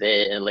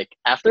 Then like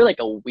after like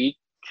a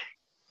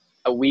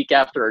week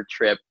after our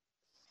trip,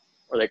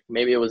 or like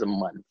maybe it was a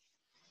month,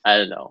 I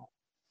don't know.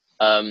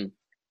 Um,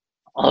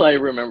 all I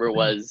remember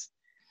was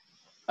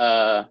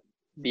uh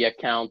the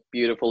account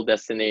Beautiful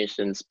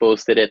Destinations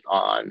posted it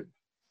on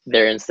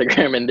their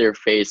Instagram and their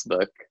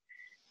Facebook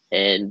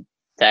and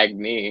tagged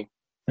me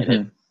in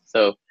it. mhm.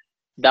 So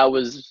that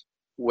was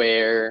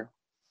where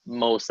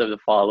most of the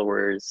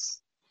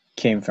followers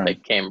Came from.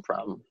 like came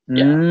from.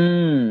 Yeah.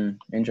 Then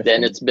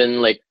Interesting.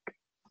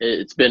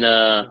 it's been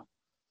a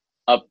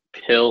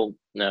uphill.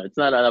 No, it's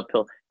not an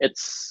uphill.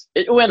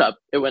 It went up.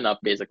 It went up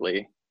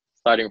basically,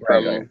 starting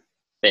Right, right. from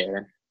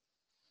there.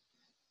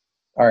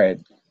 All right.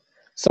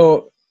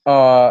 So,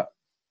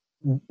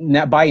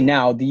 by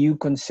now, do you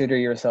consider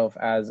yourself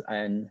as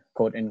an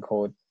quote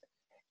unquote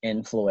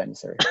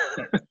influencer?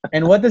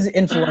 And what does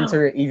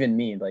influencer even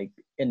mean? Like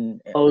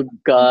Oh in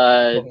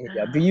God. social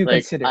media, do you Like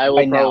consider I by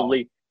will now?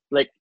 probably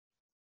like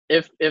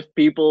if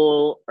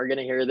people are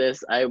gonna hear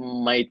this, I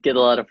might get a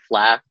lot of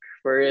flack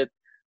for it.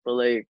 But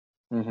like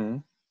Mm-hmm.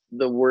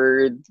 the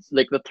word,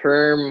 like the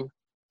term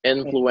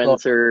Influ-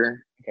 influencer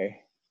okay.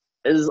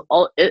 is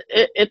all it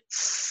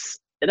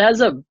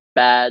has a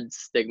bad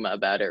stigma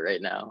about it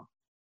right now.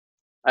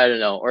 I don't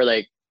know, or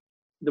like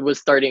it was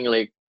starting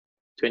like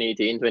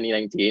 2018,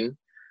 2019,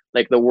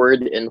 like the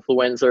word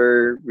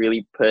influencer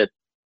really put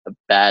a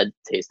bad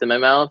taste in my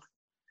mouth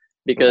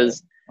Right.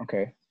 because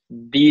Okay.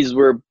 these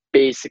were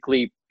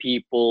basically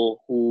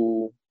people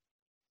who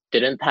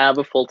didn't have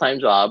a full-time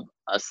job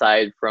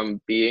aside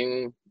from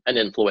being an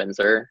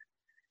influencer,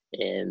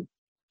 and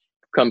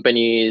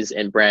companies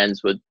and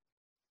brands would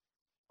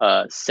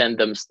send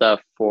them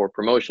stuff for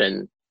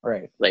promotion.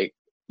 Right. Like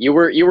you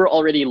were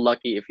already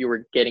lucky if you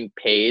were getting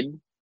paid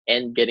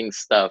and getting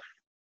stuff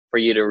for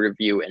you to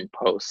review and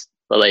post.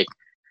 But like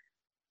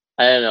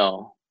I don't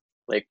know,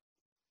 like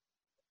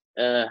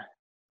uh,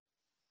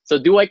 so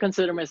do I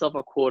consider myself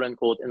a quote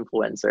unquote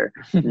influencer?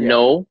 Yeah.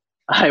 No,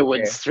 I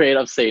would Okay. straight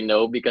up say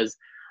no because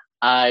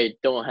I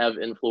don't have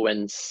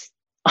influence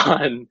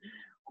on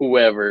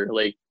whoever.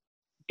 Like,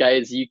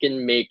 guys, you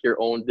can make your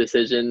own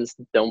decisions.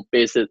 Don't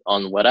base it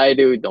on what I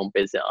do. Don't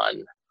base it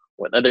on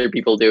what other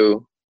people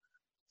do.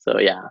 So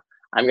yeah,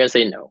 I'm gonna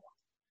say no.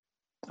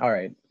 All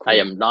right. I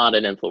Cool. am not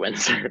an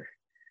influencer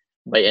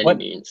by any But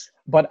means.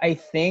 I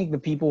think the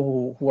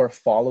people who are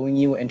following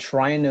you and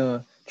trying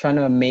to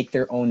make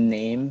their own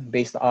name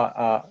based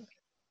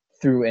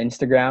through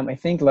Instagram, I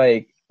think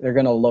like they're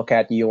gonna look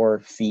at your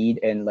feed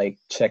and like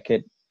check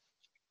it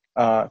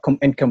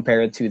and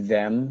compare it to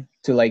them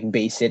to like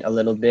base it a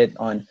little bit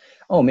on,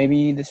 oh,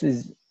 maybe this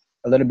is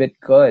a little bit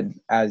good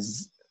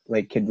as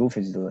like Kid Roof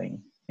is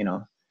doing, you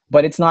know.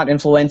 But it's not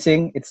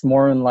influencing. It's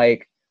more in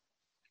like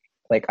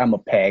I'm a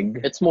peg.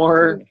 It's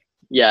more, So,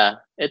 yeah,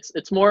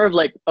 it's more of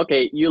like,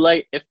 okay, you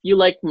like, if you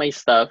like my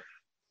stuff,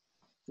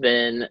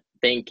 then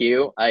thank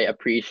you. I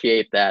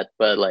appreciate that.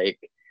 But like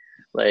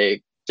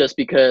just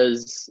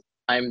because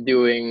I'm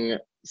doing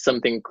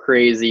something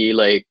crazy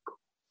like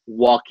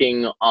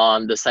walking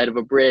on the side of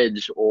a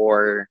bridge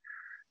or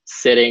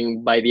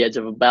sitting by the edge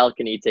of a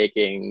balcony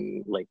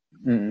taking like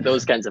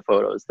those mm, kinds of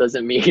photos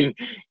doesn't mean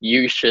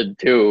you should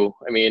too.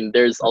 I mean,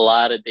 there's a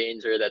lot of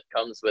danger that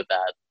comes with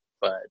that,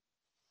 but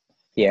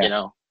you yeah.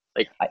 know,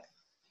 like I,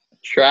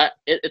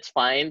 it's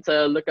fine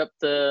to look up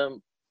to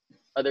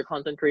other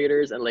content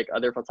creators and like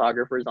other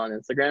photographers on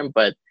Instagram,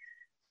 but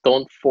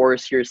don't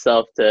force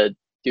yourself to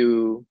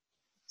do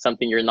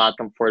something you're not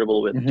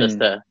comfortable with just mhm,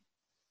 to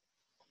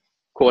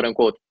quote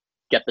unquote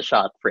get the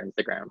shot for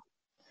Instagram.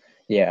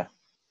 yeah.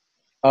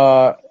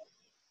 Uh,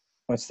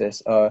 what's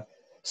this?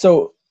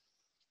 So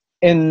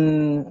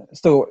in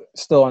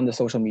still on the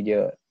social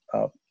media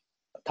uh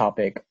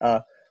topic,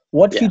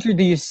 what Yeah. future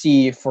do you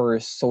see for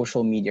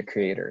social media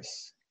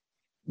creators?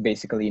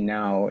 Basically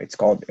now it's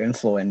called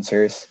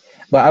influencers,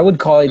 but I would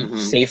call it Hmm.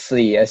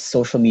 safely as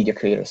social media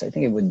creators. I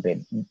think it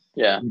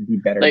Yeah. would be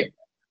Like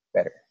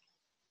better.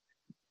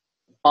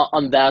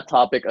 on that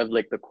topic of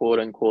like the quote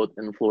unquote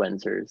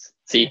influencers.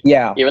 See,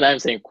 Yeah. even I'm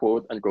saying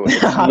quote unquote,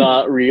 it's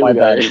not My real,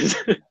 bad. guys.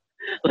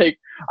 Like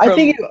I from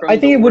the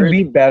think it would word,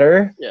 be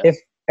better yeah. if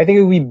I think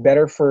it would be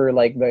better for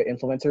like the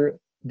influencer.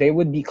 They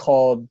would be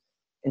called,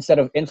 instead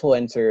of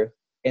influencer,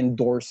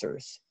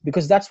 endorsers,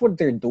 because that's what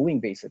they're doing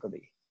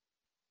basically.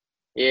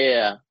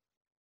 Yeah. Like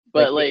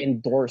But they like I,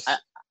 endorse I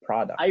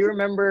products.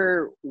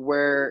 remember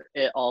where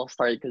it all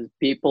started because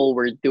people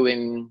were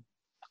doing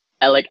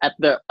like at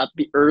the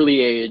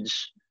early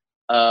age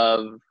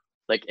of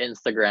like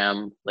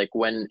Instagram, like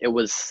when it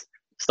was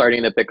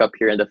starting to pick up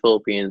here in the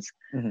Philippines,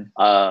 Hmm.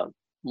 uh,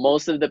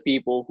 most of the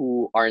people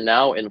who are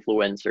now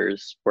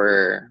influencers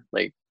were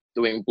like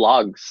doing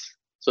blogs.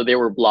 So they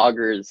were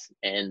bloggers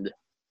and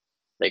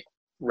like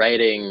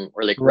writing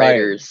or like Right,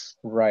 writers.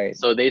 right.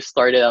 So they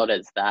started out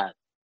as that.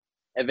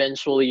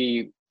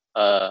 Eventually,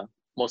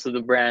 most of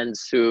the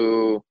brands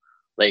who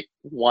like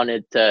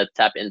wanted to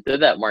tap into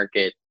that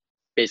market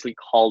basically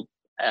called,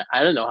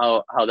 I don't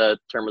know how the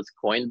term was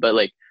coined, but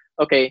like,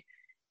 okay,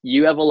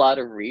 you have a lot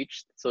of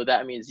reach, so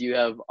that means you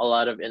have a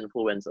lot of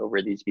influence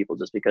over these people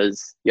just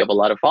because you have a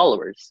lot of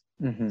followers.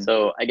 Hmm.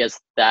 So I guess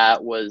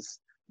that was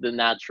the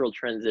natural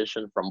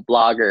transition from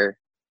blogger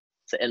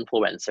to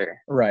influencer.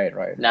 Right,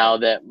 right, right. Now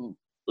that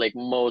like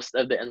most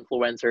of the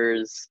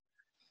influencers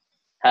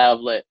have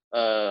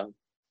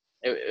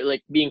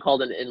like being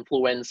called an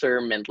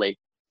influencer meant like,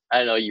 I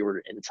don't know, you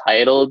were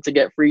entitled to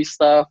get free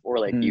stuff or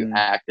like you Mm,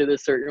 acted a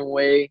certain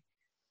way.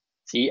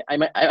 See, I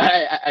might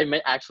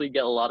actually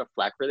get a lot of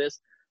flack for this,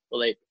 but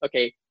like,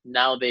 okay,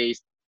 now they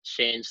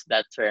changed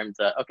that term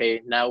to,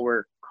 okay, now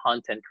we're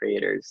content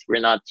creators. We're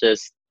not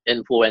just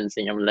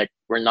influencing. I'm like,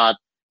 we're not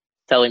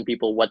telling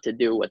people what to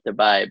do, what to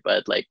buy,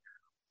 but like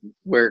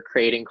we're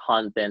creating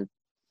content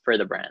for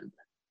the brand,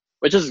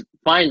 which is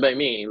fine by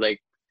me. Like,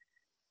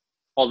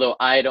 although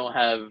I don't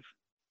have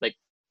like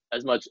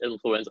as much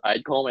influence,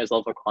 I'd call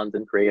myself a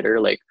content creator.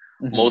 Like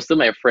hmm. most of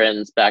my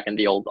friends back in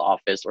the old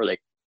office or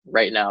like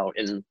right now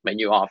in my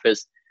new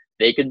office,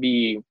 they could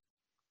be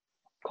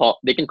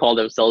they can call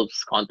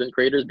themselves content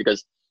creators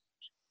because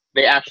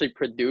they actually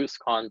produce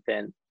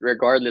content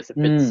regardless if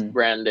it's Mm,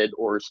 branded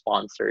or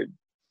sponsored.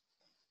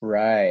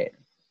 right.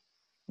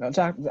 That's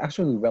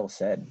actually well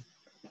said.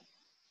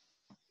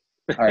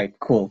 All right,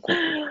 cool, cool.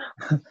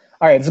 All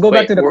right, let's go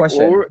back Wait, to the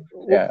question.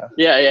 Yeah.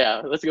 yeah,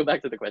 yeah. Let's go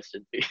back to the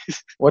question,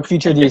 please. What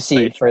future I do you get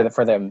see for sidetracked.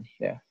 for them?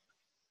 Yeah.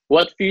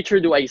 What future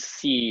do I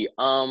see?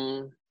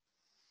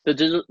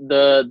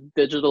 The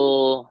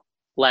digital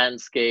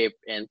landscape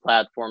and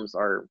platforms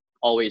are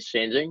always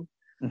changing.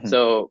 Mhm.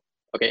 So,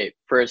 okay,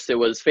 first it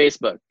was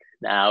Facebook,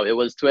 now it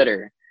was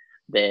Twitter,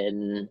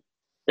 then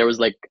there was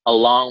like a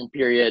long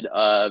period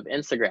of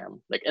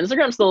Instagram. Like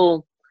Instagram's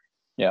still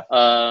Yeah.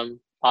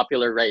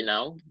 popular right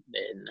now.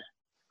 Then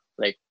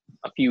like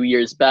a few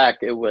years back,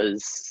 it was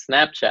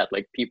Snapchat.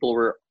 Like people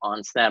were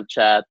on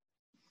Snapchat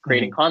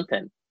creating Mhm.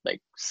 content,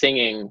 like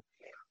singing.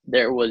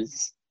 There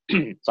was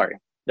sorry,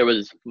 there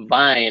was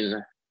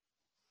Vine.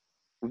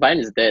 Vine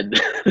is dead.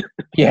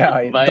 Yeah,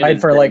 I Vine died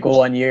is for like dead.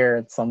 1 year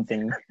or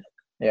something.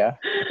 Yeah.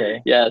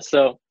 Okay. Yeah,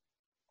 so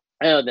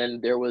then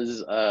there was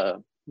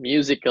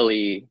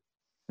Musically.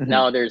 Mhm.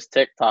 Now there's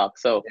TikTok.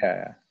 So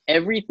Yeah.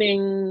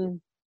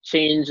 everything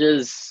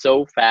changes so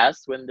fast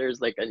when there's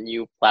like a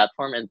new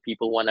platform and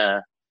people want to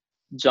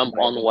jump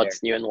Dive on in there.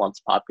 what's new and what's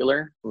popular.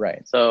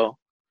 Right. So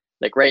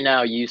like right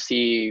now you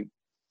see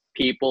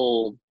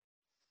people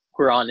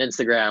who are on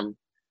Instagram,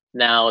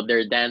 now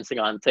they're dancing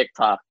on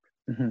TikTok.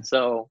 Mhm.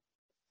 So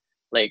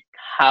like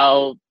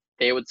how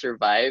they would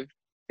survive,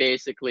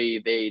 basically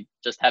they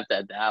just have to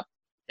adapt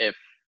if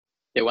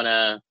they want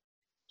to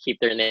keep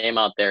their name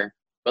out there.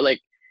 But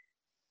like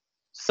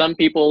some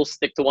people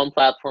stick to one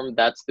platform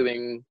that's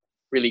doing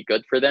really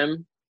good for them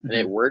and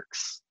it Mhm.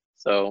 works.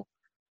 So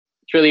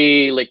it's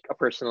really like a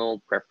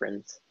personal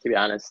preference, to be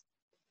honest.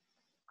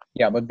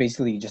 Yeah, but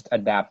basically just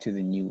adapt to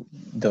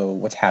the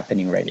what's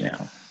happening right Yeah.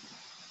 now.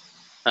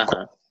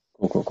 Uh-huh.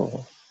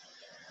 Cool.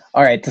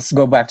 All right, let's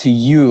go back to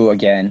you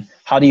again.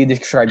 How do you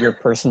describe your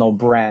personal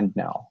brand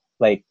now?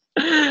 Like,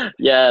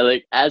 Yeah,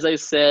 like as I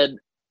said,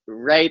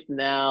 right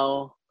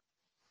now,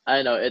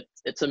 I know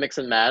it's a mix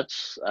and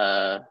match.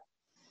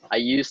 I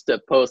used to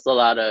post a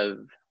lot of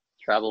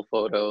travel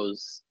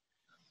photos,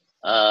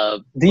 but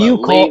would you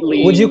call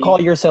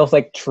lately, yourself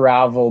like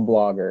travel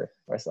blogger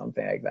or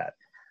something like that?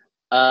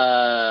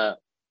 uh,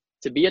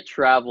 to be a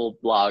travel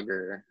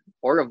blogger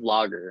or a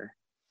vlogger,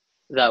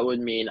 that would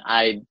mean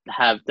I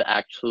have to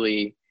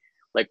actually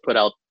like put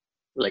out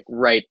like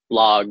write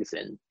blogs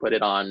and put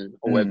it on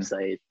a Mm,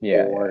 website,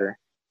 yeah. or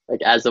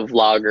like as a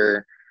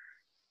vlogger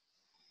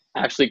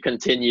actually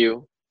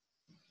continue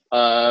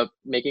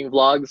making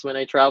vlogs when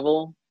I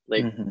travel.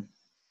 Hmm.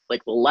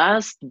 Like the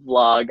last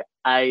vlog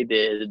I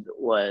did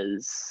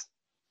was,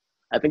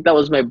 I think that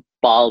was my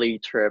Bali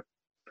trip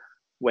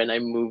when I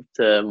moved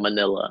to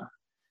Manila.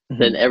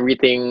 Then Hmm.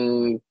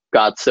 everything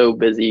got so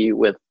busy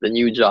with the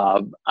new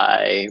job,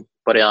 I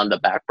put it on the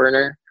back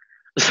burner.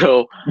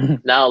 So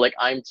now, like,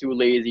 I'm too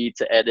lazy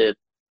to edit.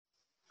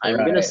 I'm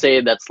gonna Right.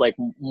 say that's like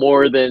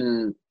more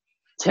than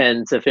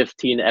 10 to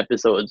 15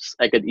 episodes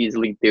I could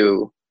easily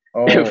do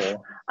if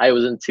Oh, I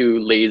wasn't too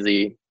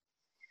lazy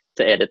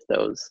to edit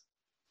those.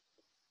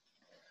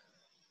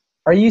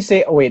 are you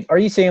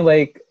saying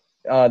like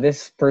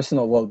this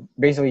personal, well,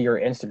 basically your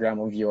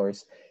Instagram of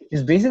yours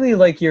is basically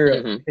like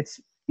Hmm. it's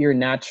your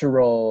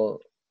natural,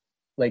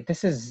 like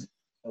this is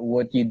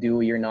what you do.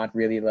 You're not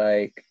really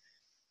like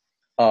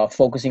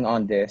focusing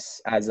on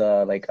this as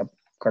a like a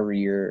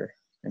career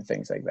and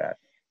things like that.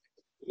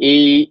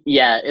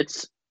 Yeah,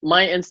 it's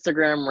my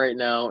Instagram right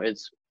now.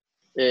 It's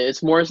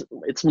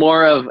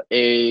more of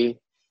a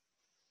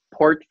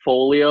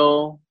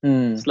portfolio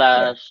Yeah.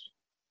 slash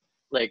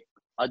like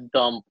a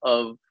dump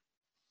of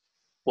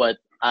what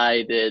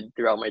I did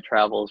throughout my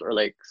travels, or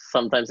like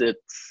sometimes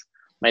it's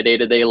my day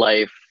to day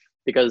life,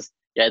 because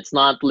yeah, it's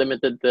not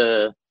limited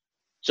to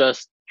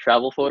just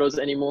travel photos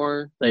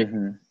anymore. Like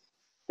Mm-hmm.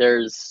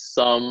 there's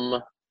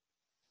some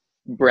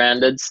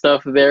branded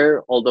stuff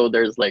there, although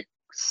there's like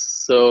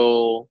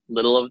so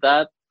little of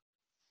that.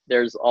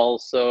 There's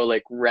also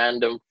like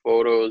random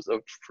photos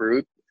of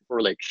fruit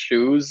or like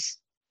shoes.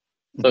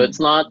 So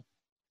Mm-hmm.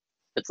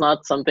 it's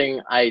not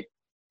something I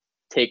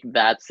take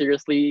that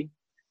seriously.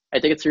 I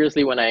take it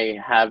seriously when I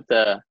have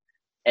to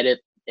edit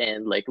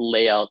and like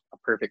lay out a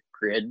perfect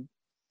grid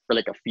for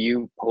like a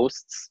few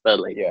posts. But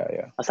like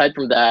Yeah. aside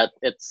from that,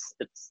 it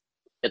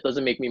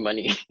doesn't make me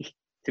money,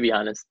 to be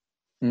honest.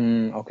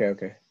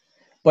 Okay.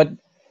 But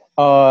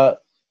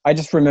I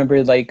just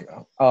remembered like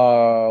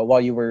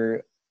while you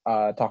were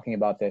talking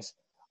about this,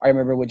 I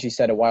remember what you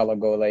said a while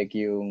ago. Like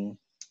you,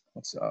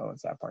 what's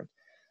that part?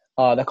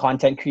 The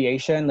content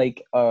creation,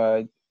 like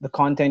the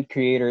content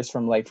creators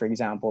from like for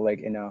example, like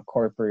in a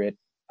corporate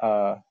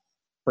uh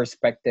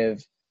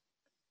perspective,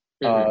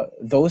 Hmm.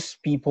 those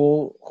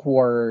people who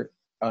are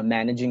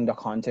managing the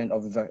content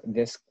of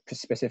this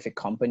specific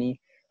company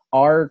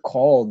are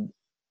called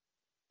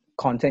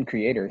content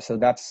creators. So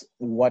that's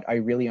what I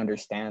really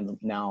understand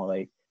now,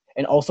 like,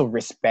 and also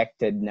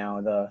respected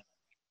now the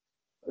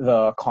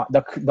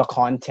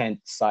content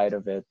side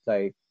of it.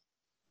 Like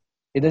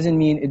it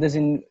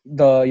doesn't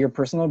the your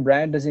personal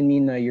brand doesn't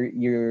mean that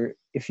you're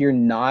if you're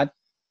not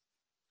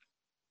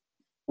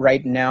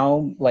right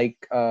now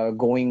like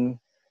going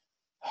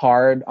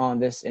hard on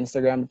this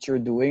Instagram that you're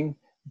doing,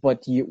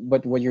 but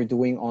what you're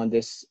doing on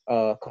this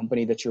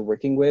company that you're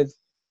working with,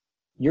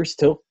 you're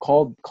still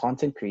called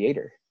content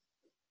creator.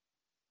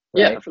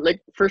 Yeah, right?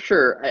 like for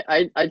sure.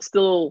 I'd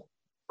still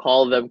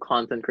call them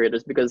content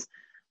creators because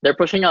they're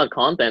pushing out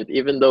content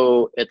even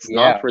though it's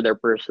not Yeah, for their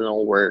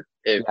personal work.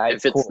 yeah, If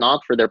it's it's cool.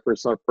 not for their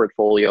personal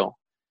portfolio,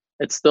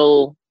 it's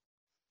still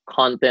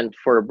content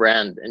for a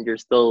brand and you're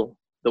still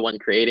the one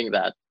creating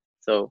that.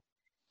 So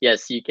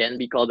yes, you can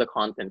be called a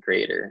content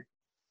creator.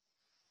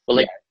 But Yeah,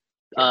 like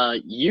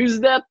okay. use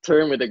that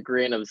term with a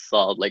grain of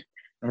salt. Like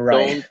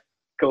Right. don't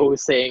go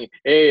saying,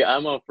 "Hey,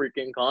 I'm a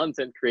freaking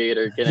content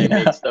creator. Can I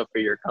make Yeah. stuff for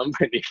your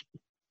company?"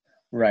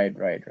 Right,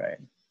 right, right.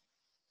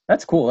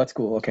 That's cool. That's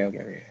cool. Okay, okay,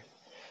 okay.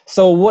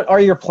 So, what are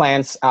your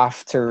plans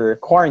after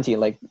quarantine?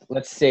 Like,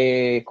 let's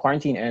say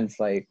quarantine ends.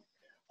 Like,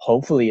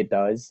 hopefully it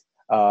does.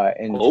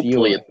 In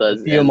Hopefully it a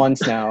does few end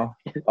months now.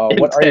 in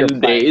What are your 10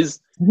 plans?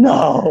 days.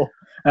 No,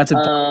 that's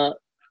impossible. Uh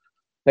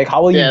Like,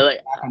 how will you yeah, get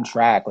like back on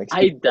track? Like,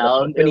 I speak for the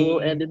doubt it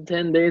will end company. in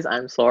 10 days.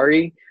 I'm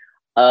sorry.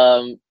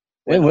 Um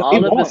when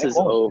It all of won't. this It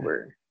is won't.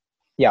 over.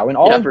 Yeah, when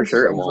all Yeah, of for this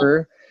is sure it won't.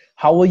 over,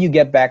 how will you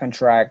get back on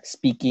track?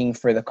 Speaking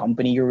for the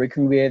company you're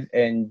working with,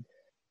 and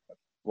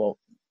well,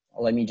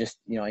 let me just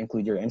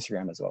include your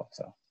Instagram as well.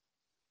 So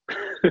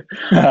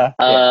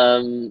yeah.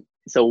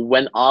 So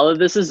when all of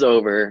this is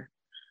over,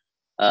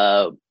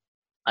 uh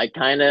I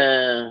kind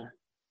of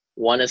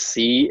want to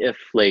see if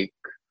like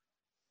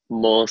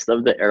most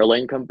of the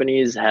airline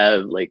companies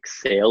have like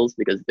sales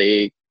because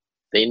they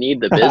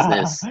need the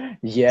business.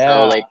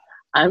 So Yeah. like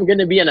I'm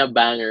gonna be in a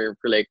banger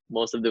for like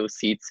most of those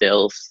seat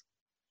sales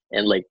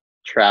and like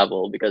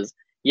travel because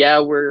yeah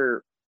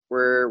we're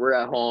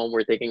at home,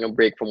 we're taking a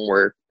break from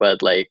work,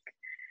 but like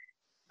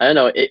I don't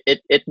know,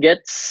 it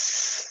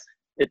gets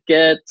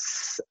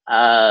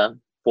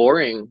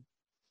boring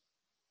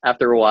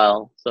after a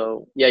while.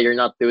 So yeah, you're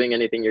not doing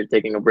anything, you're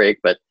taking a break,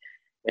 but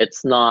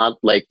it's not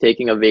like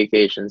taking a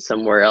vacation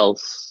somewhere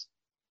else.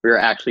 We're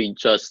actually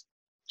just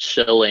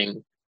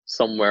chilling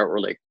somewhere or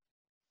like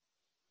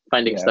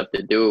finding Yeah. stuff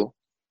to do.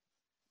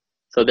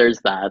 So there's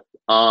that.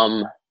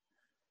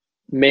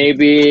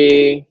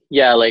 Maybe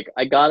yeah, like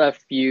I got a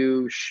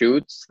few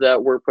shoots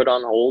that were put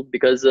on hold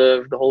because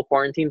of the whole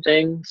quarantine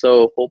thing.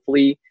 So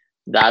hopefully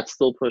that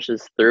still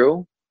pushes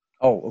through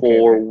Oh, okay,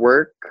 for okay.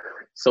 work.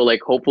 So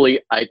like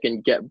hopefully I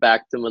can get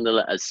back to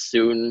Manila as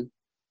soon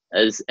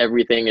as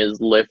everything is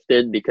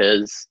lifted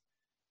because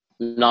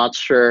I'm not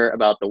sure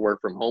about the work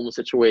from home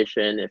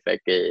situation if I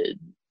could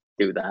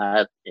do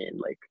that and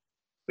like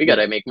we Yeah,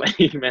 gotta make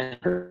money, man.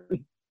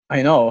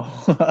 I know.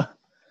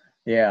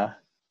 Yeah.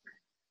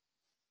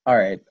 All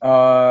right.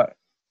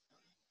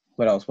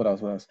 What else? What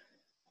else? What else?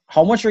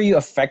 How much are you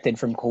affected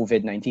from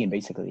COVID-19,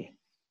 basically?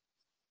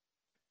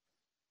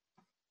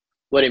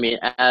 What do you mean?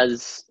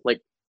 As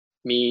like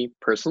me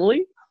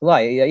personally?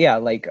 Like, yeah, yeah,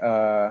 like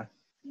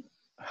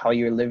how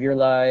you live your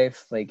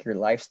life, like your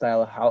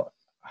lifestyle.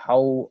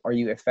 How are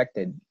you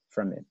affected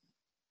from it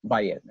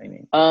by it? I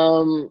mean.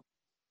 Um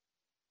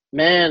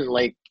Man,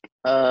 like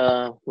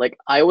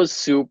I was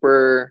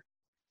super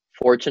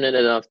fortunate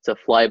enough to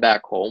fly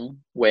back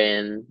home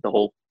when the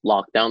whole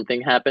lockdown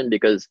thing happened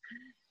because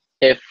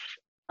if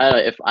I don't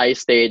know, if I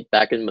stayed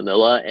back in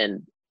Manila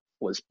and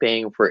was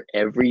paying for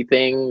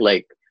everything,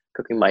 like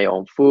cooking my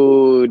own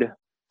food,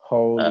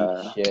 Holy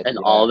shit! and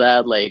Yeah. all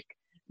that, like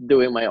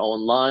doing my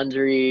own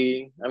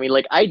laundry. I mean,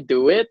 like I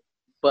do it,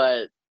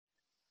 but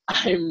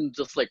I'm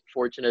just like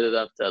fortunate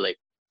enough to like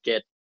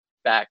get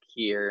back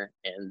here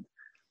and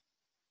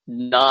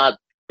not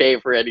pay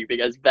for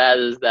anything, as bad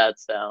as that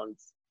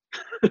sounds.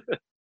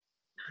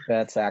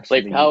 That's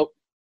Like actually how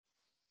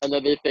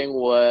another thing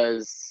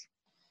was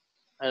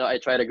I know I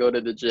try to go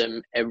to the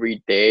gym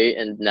every day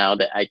and now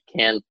that I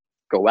can't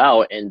go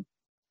out and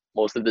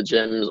most of the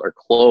gyms are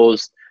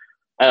closed,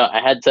 I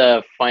had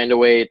to find a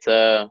way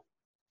to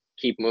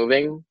keep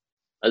moving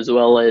as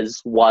well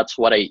as watch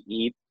what I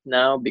eat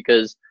now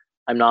because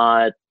I'm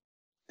not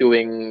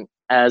doing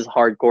as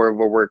hardcore of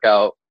a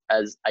workout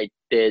as I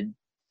did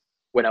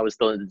when I was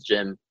still in the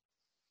gym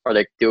or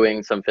like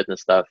doing some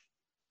fitness stuff.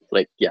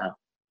 Like yeah,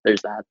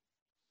 there's that.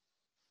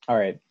 all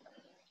right.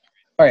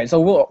 All right. So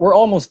we're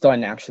almost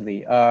done,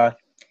 actually.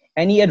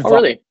 Any Oh advice?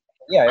 really?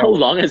 Yeah, yeah. How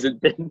long has it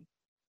been?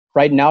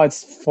 Right now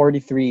it's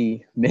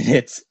 43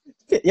 minutes.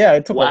 Yeah,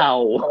 it took a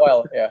Wow.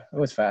 while. Yeah, it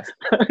was fast.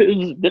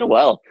 It's been a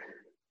while.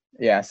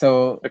 Yeah.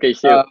 So, Okay,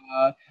 shoot.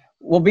 uh,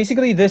 well,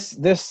 basically, this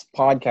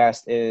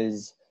podcast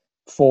is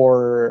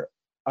for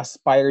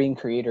aspiring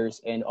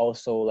creators and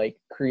also like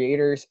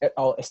creators,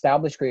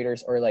 established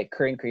creators or like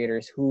current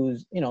creators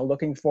who's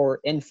looking for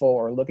info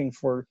or looking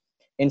for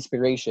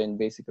inspiration,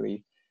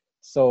 basically.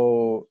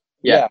 So,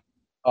 Yeah.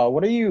 yeah.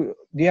 What are you?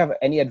 Do you have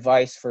any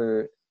advice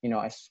for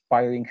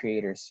aspiring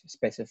creators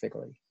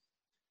specifically?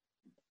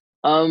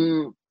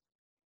 Um,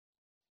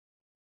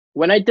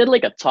 when I did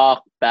like a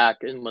talk back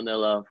in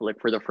Manila, like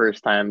for the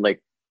first time,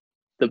 like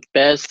the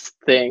best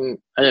thing,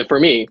 and for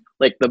me,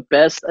 like the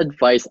best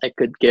advice I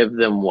could give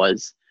them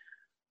was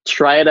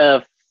try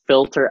to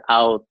filter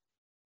out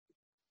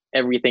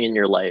everything in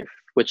your life,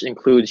 which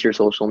includes your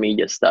social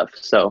media stuff.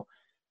 So,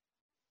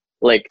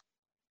 like,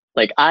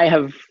 like I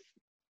have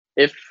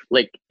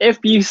if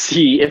you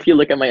see, if you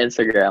look at my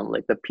Instagram,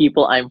 like the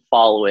people I'm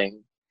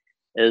following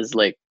is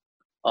like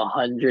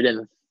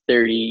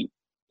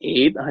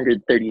 138,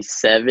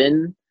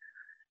 137,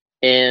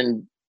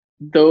 and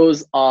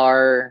those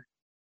are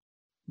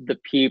the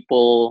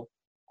people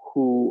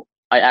who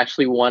I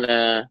actually want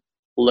to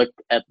look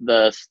at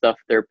the stuff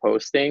they're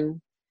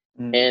posting.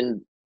 Mm.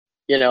 And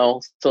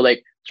so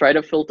like try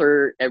to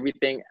filter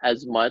everything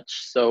as much,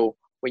 so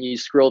when you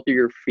scroll through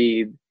your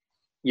feed,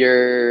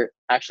 you're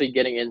actually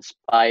getting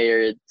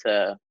inspired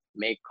to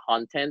make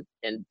content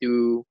and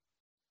do,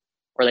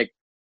 or like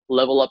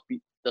level up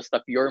the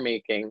stuff you're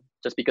making,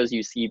 just because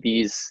you see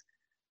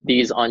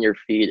these on your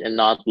feed and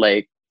not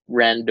like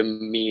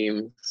random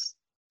memes.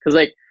 Because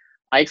like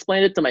I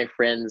explained it to my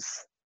friends,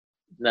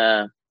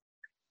 nah,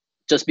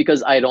 just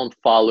because I don't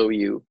follow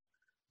you,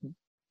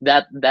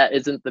 that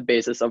isn't the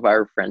basis of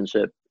our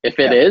friendship. If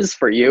it Yeah. is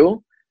for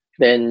you,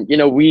 then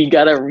we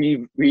gotta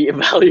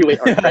reevaluate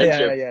our Yeah,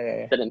 friendship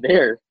yeah. then and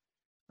there.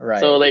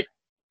 Right. So like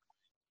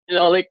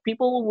like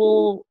people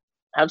will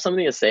have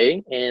something to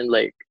say, and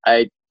like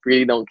I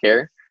really don't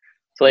care.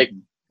 So like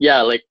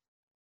yeah, like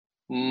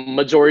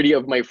majority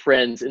of my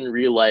friends in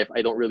real life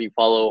I don't really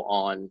follow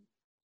on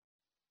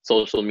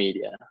social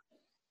media.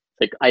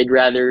 Like I'd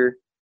rather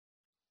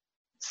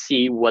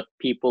see what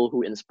people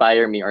who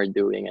inspire me are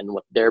doing and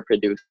what they're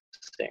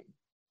producing.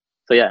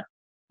 So yeah,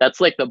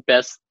 that's like the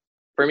best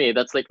for me.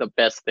 That's like the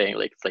best thing.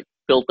 Like it's like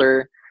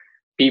filter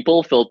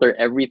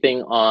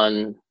everything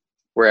on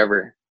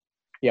wherever.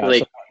 Yeah,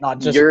 Like so not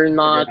just you're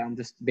not, Instagram,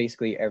 just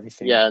basically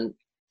everything. yeah,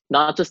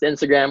 not just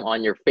Instagram,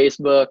 on your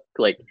Facebook.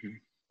 Like Mhm.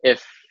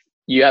 if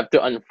you have to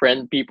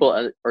unfriend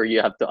people or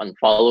you have to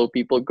unfollow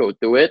people, go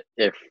do it.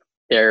 If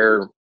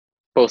they're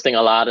posting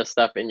a lot of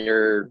stuff and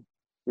you're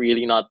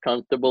really not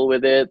comfortable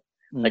with it,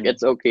 like Mm.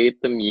 it's okay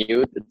to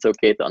mute, it's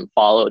okay to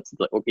unfollow, it's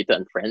okay to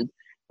unfriend,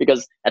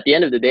 because at the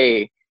end of the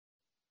day,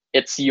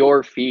 it's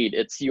your feed,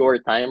 it's your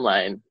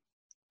timeline,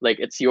 like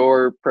it's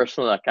your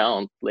personal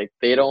account. Like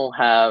they don't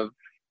have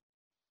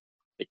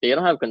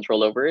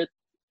control over it,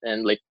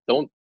 and like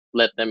don't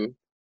let them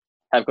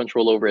have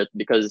control over it,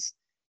 because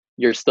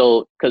you're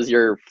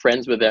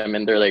friends with them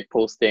and they're like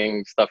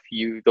posting stuff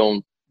you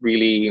don't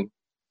really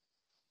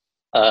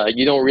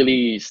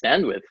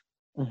stand with.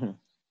 Mhm.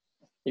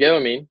 You get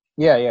what I mean?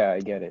 Yeah, I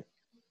get it.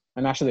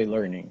 I'm actually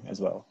learning as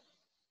well.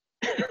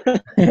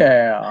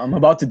 Yeah, I'm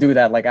about to do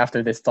that. Like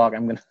after this talk,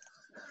 I'm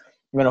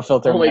gonna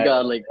filter Oh my my.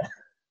 god, like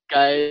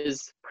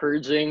guys,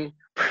 purging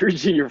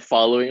your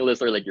following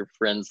list or like your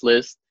friends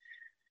list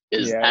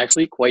is Yeah.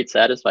 actually quite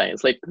satisfying.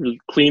 It's like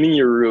cleaning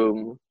your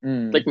room. It's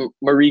Mm. like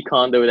Marie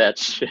Kondo that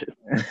shit.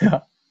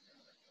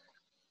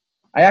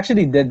 I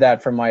actually did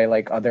that for my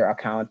like other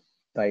account,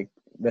 like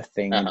the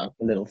thing, Uh-huh.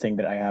 the little thing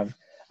that I have.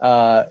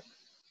 Uh,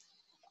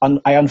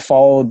 I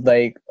unfollowed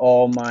like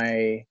all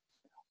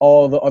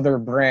the other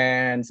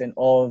brands and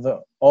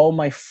all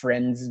my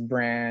friends'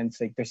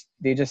 brands. Like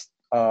they just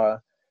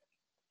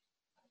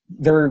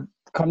they're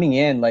coming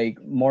in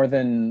like more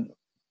than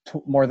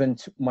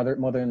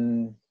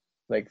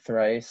like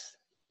thrice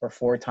or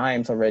four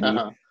times already.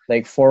 Uh-huh.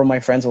 Like four of my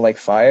friends are like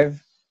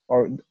five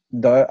or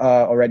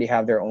already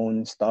have their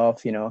own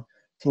stuff, you know.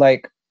 It's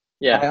like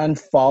Yeah. I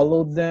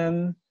unfollowed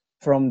them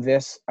from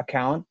this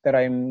account that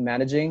I'm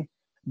managing,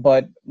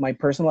 but my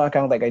personal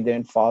account, like I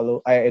didn't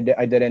follow. I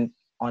didn't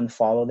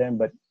unfollow them,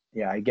 but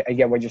yeah, I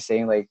get what you're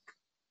saying. Like,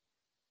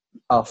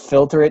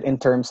 filter it in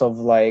terms of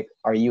like,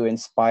 are you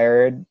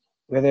inspired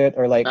with it,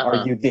 or like, are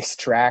Uh-huh. you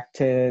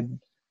distracted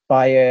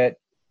by it?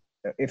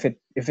 If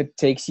it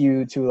takes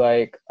you to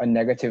like a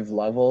negative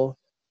level,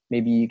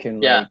 maybe you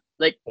can Yeah. like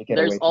Like take it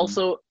there's away from.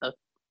 also a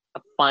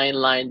fine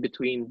line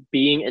between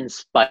being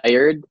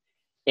inspired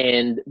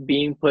and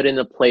being put in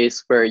a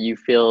place where you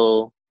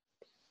feel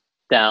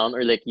down,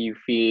 or like you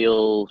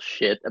feel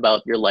shit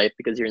about your life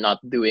because you're not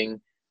doing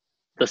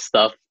the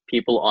stuff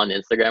people on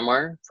Instagram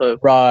are. So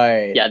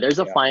Right. yeah, there's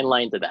a Yeah. fine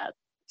line to that.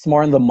 It's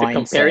more on the To mindset.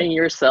 comparing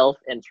yourself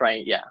and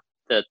trying, yeah.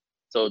 That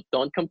So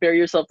don't compare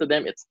yourself to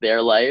them. It's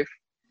their life.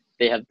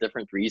 They have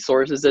different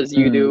resources as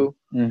you Mm, do,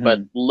 but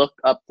mm-hmm. look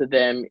up to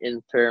them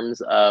in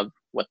terms of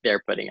what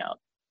they're putting out.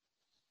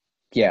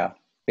 Yeah.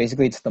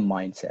 Basically, it's the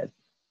mindset.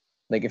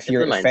 Like if It's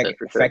you're the mindset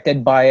for sure.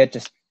 affected by it,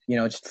 just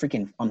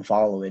freaking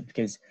unfollow it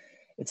because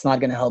it's not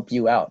gonna help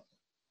you out.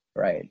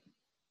 Right.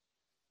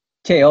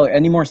 Okay. Oh,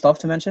 any more stuff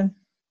to mention?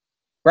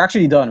 We're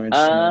actually done. We're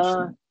just gonna just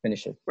Uh,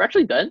 finish it. we're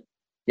actually done.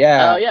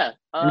 Yeah. Yeah.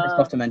 Any more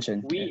stuff to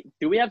mention?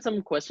 Yeah. We have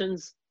some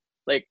questions?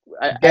 Like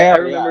I Yeah. Yeah.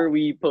 remember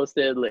we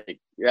posted like,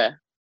 yeah.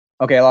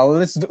 Okay. Well,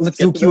 let's Let's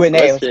do get to Q those and A.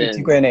 Let's do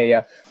Q questions. and A.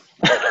 Yeah.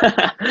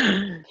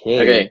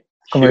 Okay. Okay,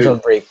 Commercial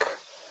shoot. break.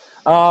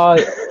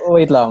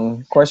 Wait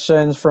lang.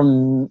 Questions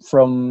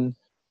from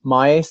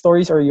my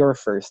stories or your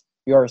first?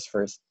 Yours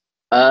first.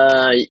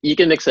 You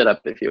can mix it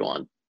up if you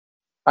want.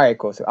 All right,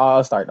 cool. So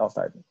I'll start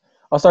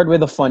with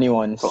the funny Cool.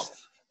 ones.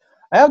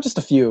 I have just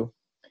a few.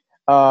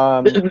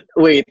 Um,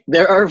 Wait,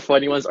 there are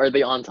funny ones. Are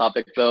they on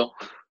topic though?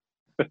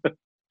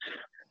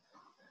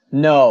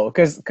 no,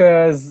 because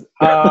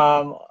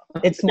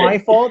it's my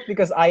fault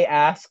because I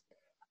asked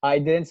I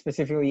didn't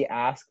specifically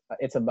ask.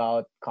 It's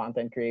about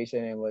content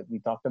creation and what we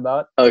talked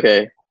about.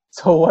 Okay.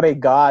 So what I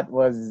got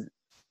was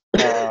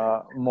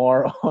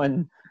more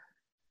on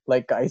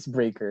like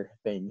icebreaker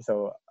thing.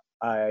 So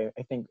I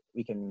think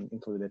we can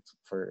include it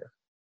for.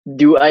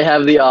 Do I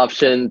have the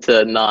option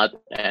to not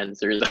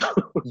answer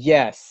though?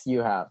 Yes, you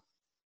have.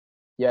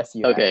 Yes,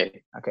 you have.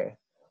 Okay. Okay.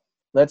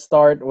 Let's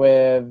start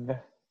with.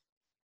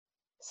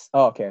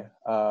 Oh, okay.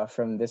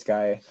 From this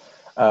guy,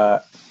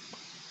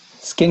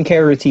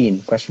 skincare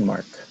routine? Question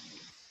mark.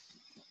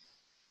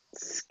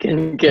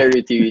 Skincare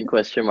routine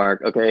question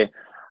mark. Okay.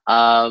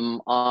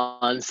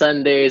 On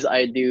Sundays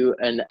I do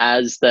an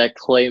Aztec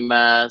clay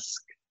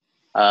mask.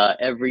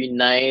 Every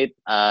night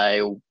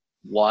I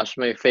wash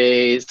my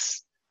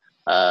face.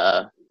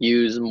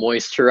 Use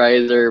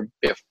moisturizer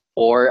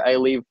before I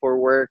leave for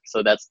work.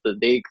 So that's the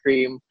day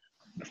cream.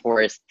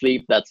 Before I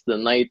sleep, that's the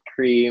night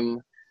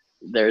cream.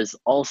 There's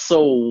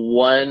also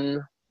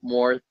one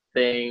more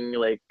thing,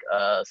 like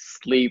a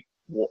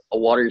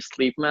water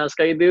sleep mask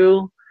I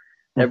do.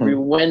 Every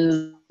Mhm.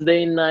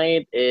 Wednesday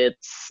night,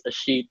 it's a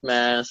sheet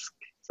mask.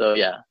 So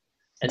yeah,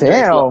 and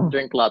Damn.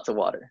 drink lots of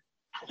water.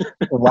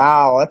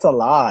 Wow, that's a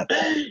lot.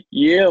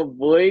 Yeah,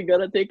 boy,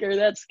 gotta take care of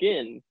that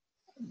skin.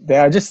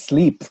 I just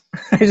sleep.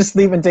 I just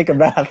sleep and take a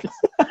bath.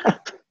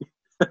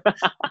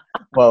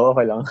 Well,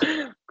 okay lang.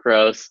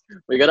 Gross.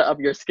 We gotta up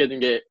your skin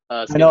and get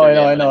I skincare game know,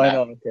 I on know, a I nap.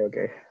 know. Okay,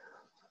 okay.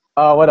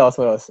 What else?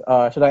 What else?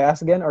 Should I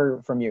ask again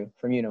or from you?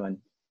 From you, Naman.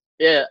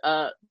 Yeah,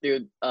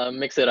 dude,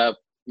 mix it up.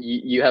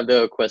 You have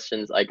the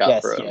questions I got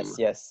Yes, yes, from.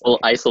 yes. Well,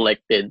 Okay. I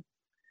selected.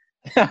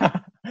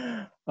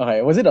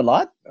 Okay. Was it a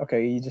lot?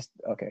 Okay, you just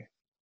okay.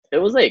 It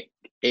was like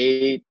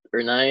 8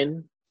 or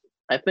 9,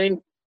 I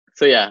think.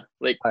 So yeah,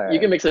 like All you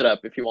right. can mix it up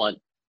if you want.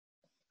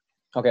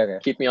 Okay, okay.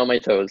 Keep me on my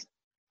toes.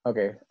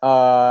 Okay.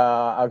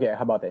 Okay,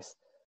 how about this?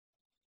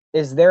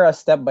 Is there a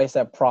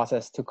step-by-step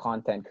process to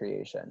content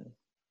creation?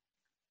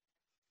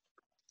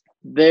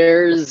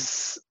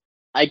 There's,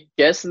 I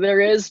guess there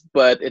is,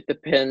 but it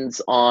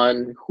depends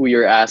on who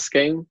you're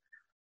asking.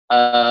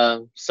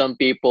 Some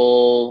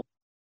people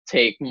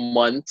take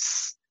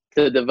months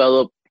to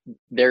develop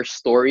their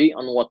story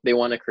on what they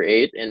want to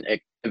create and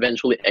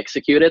eventually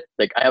execute it.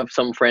 Like I have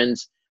some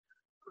friends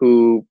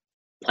who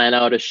plan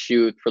out a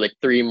shoot for like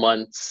 3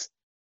 months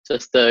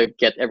just to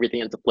get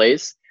everything into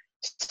place.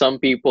 Some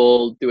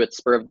people do it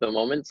spur of the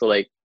moment. So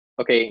like,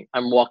 okay,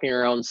 I'm walking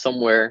around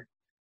somewhere,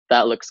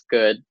 that looks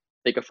good.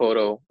 Take a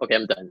photo. Okay,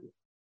 I'm done.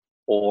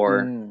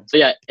 Or Mm. so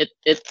yeah,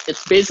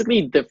 it's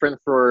basically different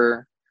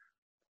for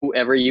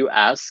whoever you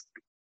ask.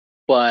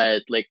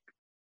 But like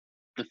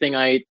the thing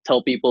I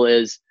tell people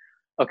is,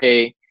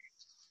 okay,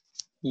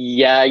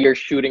 yeah, you're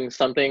shooting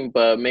something,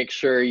 but make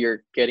sure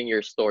you're getting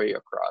your story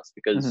across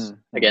because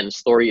Mm-hmm. again,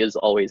 story is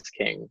always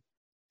king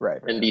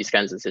Right, in right. these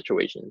kinds of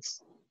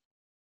situations.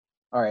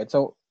 All right.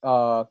 So,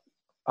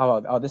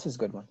 this is a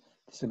good one.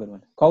 This is a good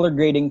one. Color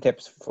grading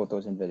tips for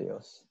photos and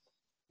videos.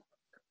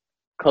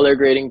 Color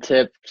grading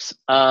tips.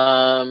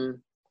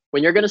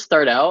 When you're gonna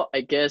start out,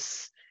 I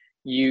guess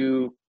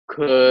you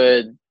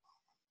could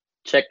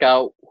check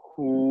out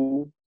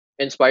who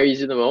inspires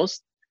you the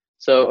most.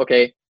 So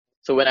okay,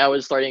 so when I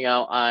was starting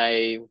out,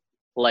 I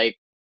like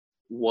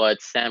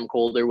what Sam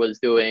Colder was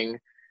doing.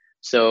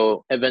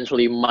 So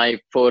eventually my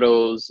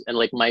photos and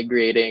like my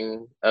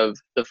grading of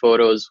the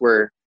photos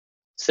were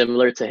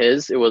similar to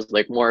his. It was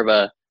like more of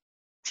a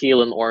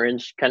teal and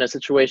orange kind of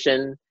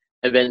situation.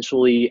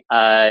 Eventually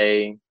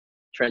I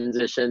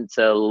transitioned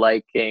to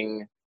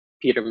liking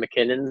Peter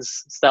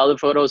McKinnon's style of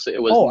photos. So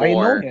it was Oh, I know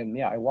more, him.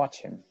 Yeah, I watch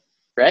him.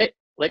 right?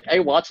 Like I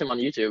watch him on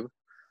YouTube.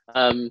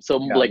 So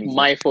Yeah, like me too.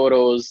 my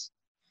photos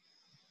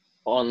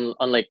on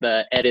like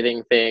the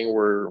editing thing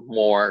were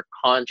more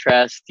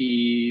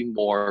contrasty,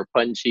 more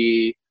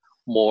punchy,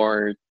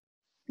 more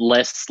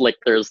less like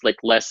there's like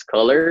less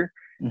color.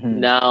 Mm-hmm.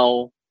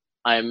 Now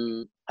I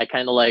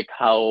kind of like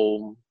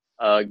how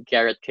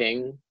Garrett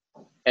King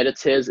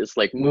edits his. It's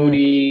like Mm.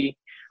 moody,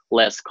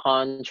 less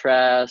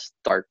contrast,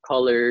 dark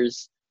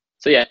colors.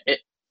 So yeah,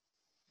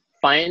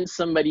 find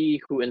somebody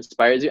who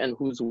inspires you and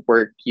whose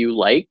work you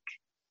like.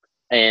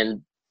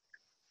 And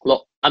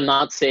look, I'm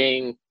not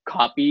saying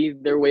copy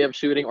their way of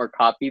shooting or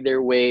copy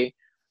their way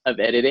of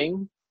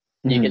editing.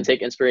 You can Mm-hmm.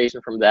 take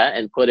inspiration from that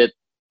and put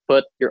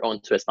your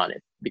own twist on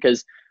it.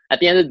 Because at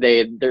the end of the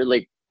day,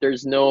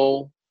 there's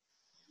no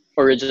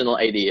original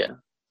idea.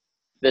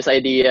 This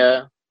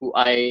idea, who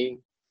I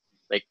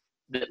like,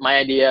 my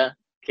idea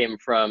came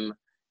from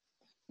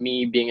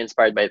me being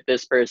inspired by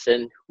this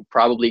person who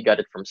probably got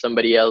it from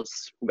somebody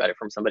else, who got it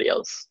from somebody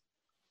else.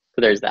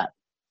 So there's that.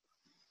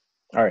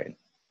 All right.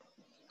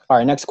 All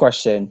right. Next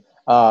question.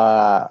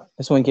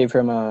 This one came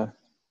from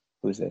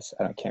who's this?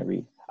 I can't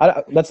read.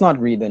 Let's not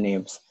read the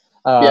names.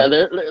 Yeah,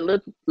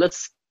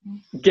 let's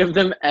give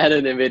them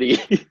anonymity.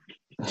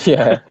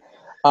 Yeah.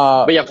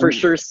 But yeah, for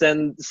sure,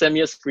 send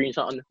me a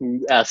screenshot on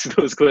who asked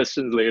those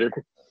questions later.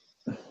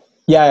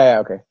 Yeah.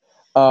 Okay.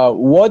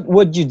 What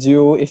would you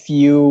do if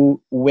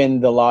you win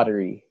the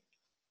lottery?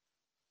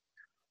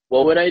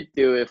 What would I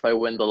do if I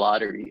win the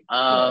lottery?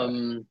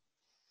 Yeah.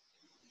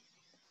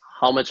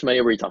 How much money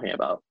were we talking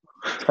about?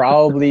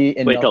 Probably Like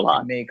enough a to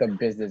lot. make a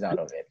business out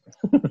of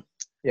it.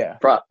 Yeah.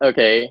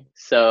 Okay,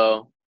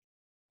 so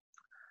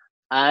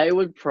I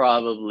would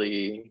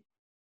probably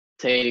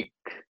take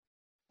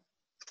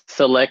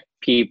select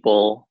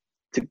people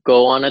to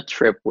go on a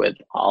trip with,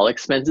 all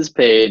expenses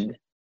paid,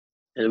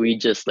 and we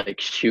just like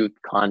shoot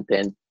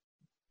content.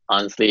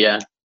 Honestly, yeah.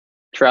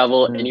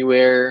 Travel Mm.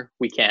 anywhere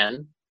we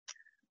can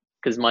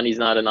because money's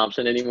not an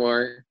option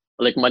anymore.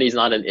 Like money's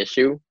not an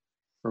issue.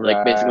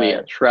 Like basically, yeah,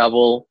 Right.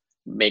 travel,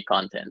 make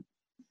content,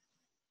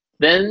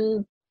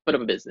 then put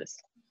up a business.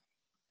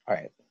 All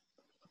right.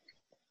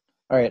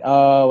 All right.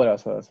 What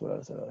else? What else? What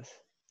else? What else?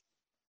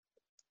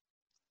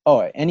 Oh,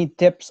 any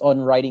tips on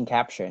writing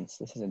captions?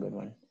 This is a good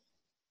one.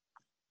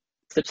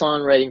 Tips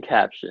on writing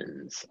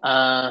captions.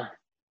 I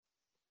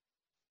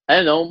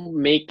don't know,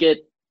 make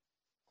it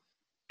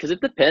because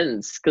it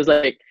depends. Because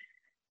like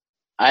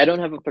I don't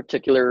have a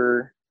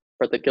particular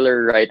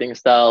writing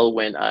style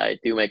when I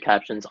do my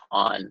captions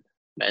on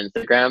my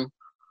Instagram.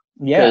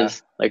 Yeah.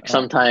 Because like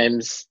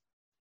sometimes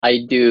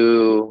I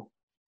do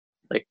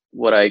like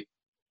what I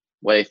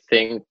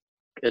think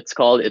it's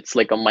called. It's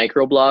like a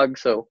microblog.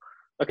 So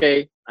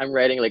okay, I'm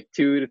writing like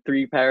 2 to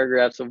 3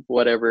 paragraphs of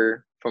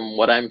whatever from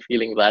what I'm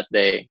feeling that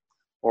day,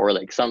 or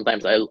like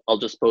sometimes I'll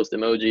just post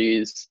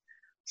emojis.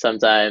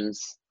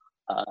 Sometimes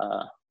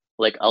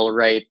like I'll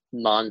write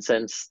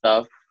nonsense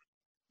stuff.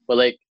 But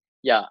like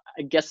yeah,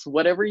 I guess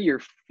whatever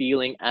you're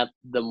feeling at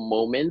the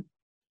moment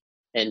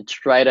and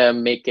try to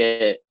make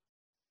it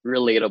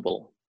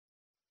relatable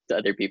to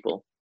other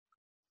people.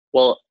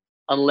 Well,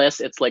 unless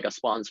it's like a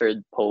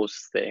sponsored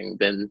post thing,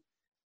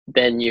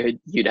 then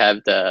you'd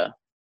have to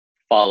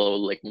follow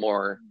like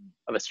more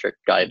of a strict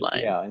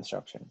guideline. Yeah,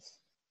 instructions.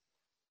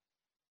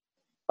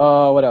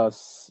 What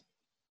else?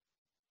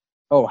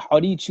 Oh, how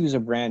do you choose a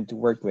brand to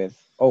work with?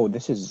 Oh,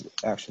 this is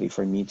actually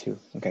for me too.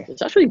 Okay.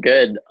 It's actually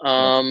good.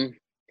 Yes.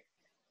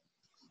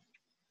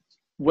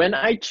 When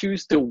I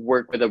choose to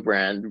work with a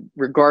brand,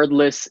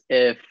 regardless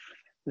if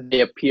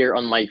they appear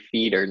on my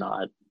feed or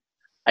not,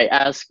 I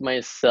ask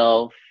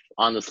myself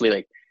honestly,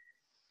 like,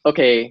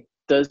 okay,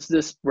 does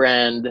this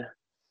brand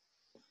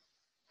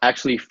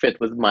actually fit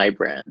with my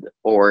brand?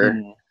 Or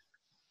Mm,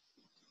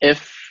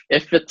 if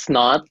it's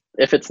not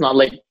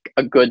like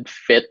a good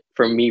fit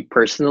for me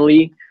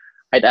personally,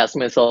 I'd ask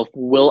myself,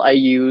 will I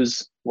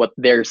use what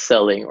they're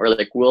selling, or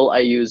like will I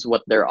use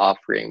what they're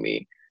offering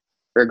me,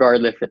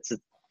 regardless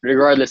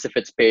if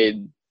it's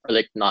paid or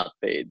like not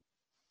paid.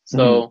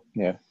 So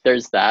yeah.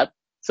 there's that.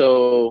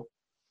 So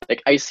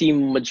like I see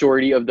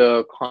majority of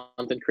the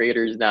content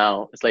creators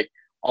now, it's like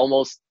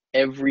almost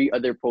every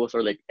other post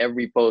or like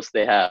every post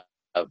they have,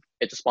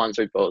 it's a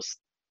sponsored post.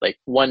 Like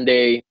one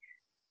day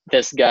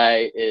this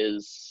guy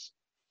is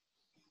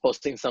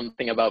posting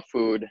something about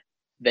food,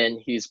 then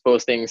he's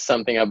posting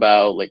something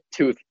about like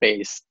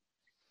toothpaste,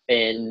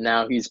 and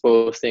now he's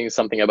posting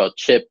something about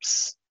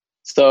chips.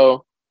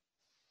 So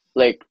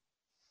like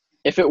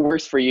if it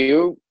works for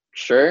you,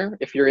 sure.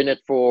 If you're in it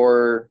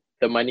for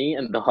the money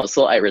and the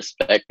hustle, I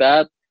respect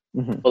that.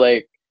 Hmm. But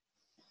like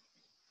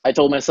I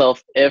told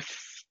myself, if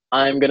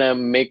I'm gonna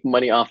make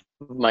money off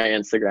of my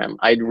Instagram,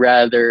 I'd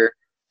rather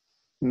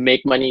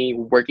make money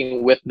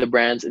working with the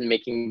brands and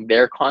making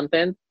their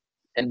content,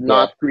 and Yeah.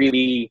 not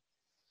really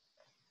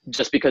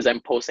just because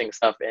I'm posting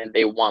stuff and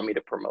they want me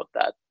to promote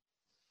that.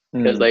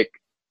 Because Mm. like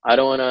I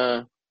don't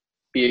wanna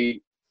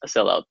be a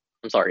sellout.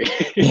 I'm sorry.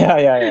 Yeah, yeah,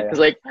 yeah, yeah. Because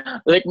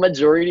like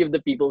majority of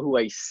the people who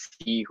I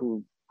see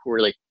who are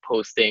like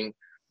posting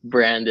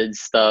branded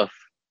stuff,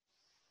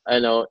 I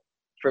know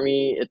for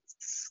me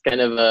it's kind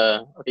of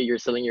a okay, you're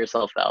selling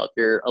yourself out.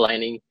 You're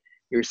aligning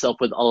yourself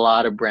with a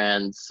lot of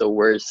brands. So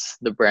where's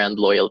the brand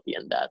loyalty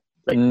in that?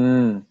 Like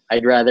Mm.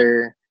 I'd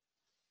rather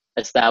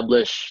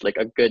establish like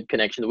a good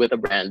connection with a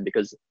brand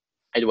because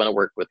I'd want to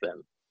work with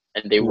them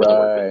and they want to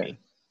work with Right. me.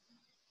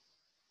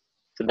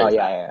 So Oh, there's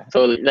yeah, that. yeah.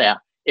 So yeah,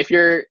 if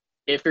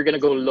you're gonna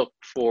go look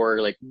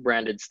for like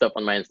branded stuff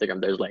on my Instagram,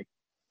 there's like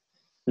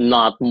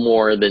not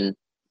more than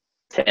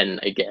 10,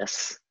 I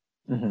guess.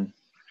 Hmm.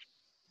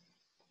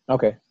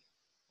 Okay.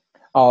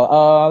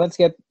 Oh, let's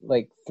get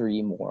like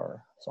three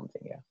more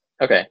something. Yeah.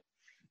 Okay.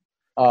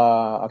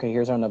 Okay.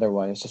 Here's another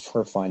one. It's just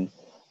for fun.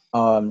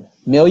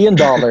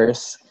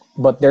 $1,000,000,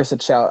 but there's a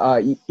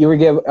child. You will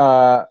give.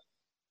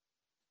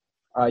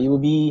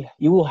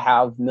 You will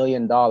have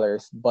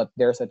 $1,000,000, but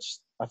there's a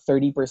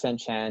 30%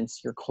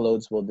 chance your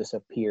clothes will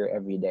disappear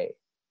every day.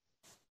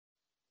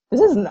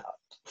 This is not,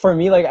 for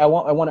me. Like I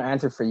want to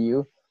answer for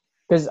you,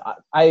 because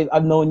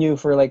I've known you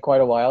for like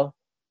quite a while.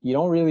 You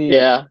don't really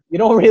Yeah. you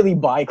don't really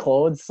buy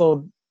clothes,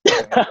 so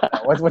okay.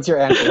 Yeah, what's your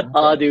answer?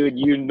 Oh, dude,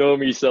 you know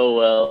me so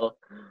well.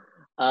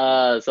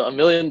 So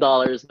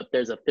 $1,000,000, but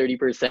there's a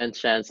 30%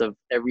 chance of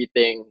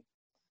everything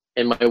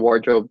in my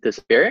wardrobe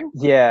disappearing.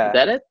 Is Yeah,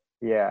 that it?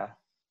 yeah.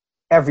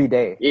 Every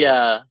day.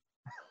 Yeah.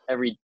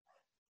 Every.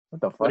 What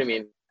the What do fuck? you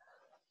mean?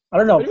 I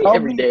don't know. What do you mean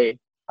every Probably day?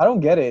 I don't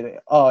get it.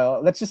 Oh,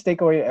 let's just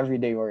take away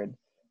everyday word.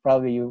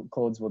 Probably you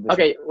clothes will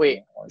disappear. Okay,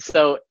 wait.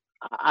 So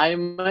I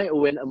might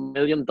win $1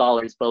 million,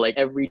 but like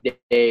every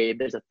day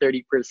there's a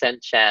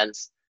 30%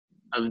 chance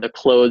of the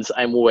clothes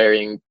I'm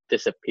wearing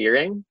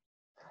disappearing.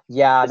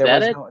 Yeah, Is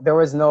that it? there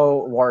was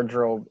no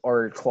wardrobe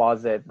or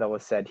closet that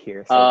was said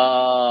here, so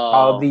Oh,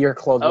 probably your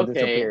clothes will okay.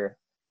 disappear.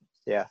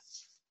 Yeah.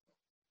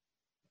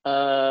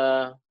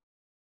 Uh,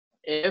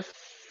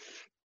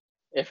 if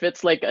if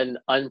it's like an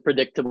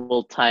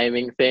unpredictable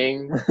timing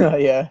thing,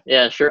 Yeah.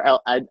 yeah, sure,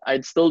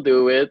 I'd still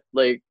do it.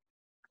 Like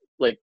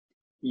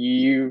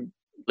you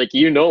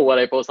you know what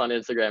I post on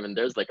Instagram, and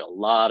there's like a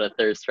lot of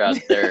thirst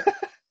traps there.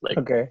 Like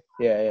Okay.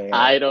 Yeah.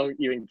 I don't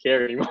even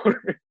care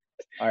anymore.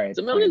 All right. It's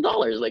 $1 million.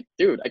 Fine. Like,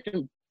 dude, I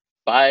can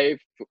buy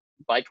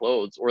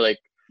clothes or like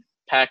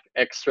pack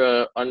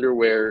extra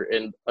underwear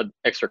and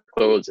extra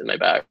clothes in my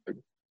bag.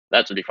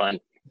 That should be fine.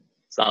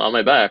 It's not on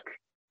my back.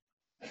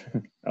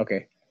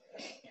 Okay.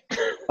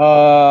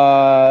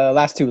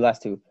 Last two.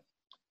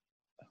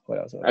 What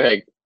else?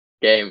 Okay,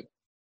 game.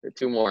 Or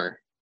two more.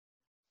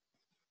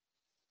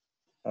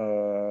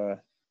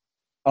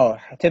 Oh,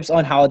 tips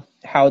on how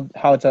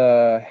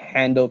to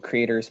handle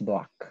creators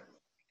block.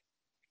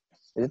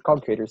 Is it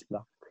called creators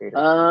block? Creators.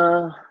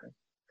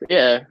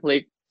 Yeah,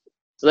 like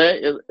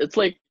it's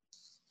like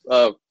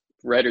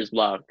writer's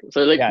block.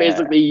 So like Yeah.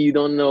 basically you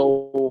don't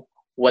know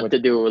what What? to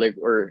do, like,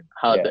 or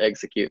how Yeah. to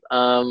execute.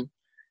 I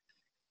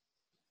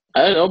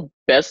don't know,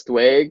 best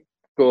way,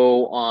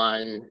 go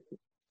on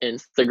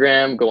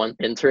Instagram, go on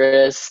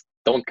Pinterest,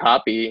 don't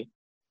copy.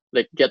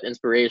 Like get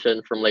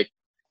inspiration from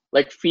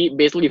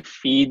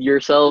feed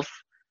yourself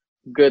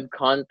good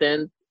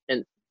content,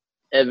 and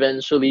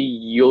eventually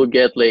you'll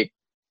get like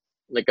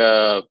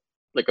a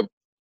like a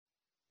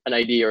an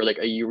idea or like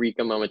a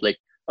eureka moment, like,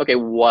 okay,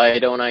 why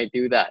don't I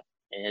do that?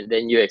 And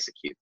then you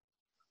execute.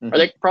 Or Mhm.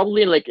 like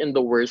probably like in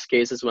the worst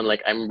cases when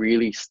like I'm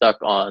really stuck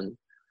on,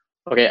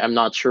 okay, I'm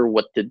not sure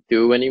what to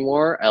do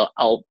anymore,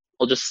 I'll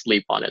just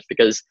sleep on it,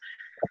 because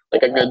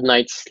like a good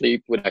night's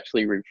sleep would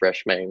actually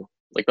refresh my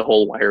like the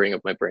whole wiring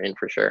of my brain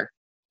for sure.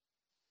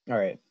 All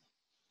right.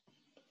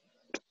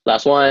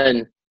 Last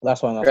one.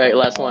 Last one. Right,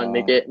 last one.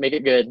 Make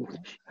it good.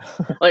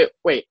 Like,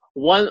 wait,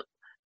 one.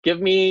 Give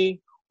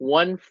me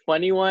one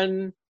funny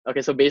one.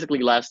 Okay, so basically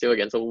last two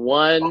again. So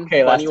one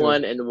Okay, last funny two.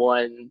 one and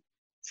one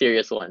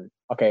serious one.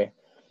 Okay.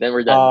 Then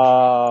we're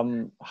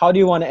done. How do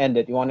you want to end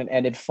it? You want to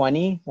end it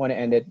funny? Want to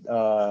end it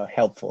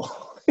helpful?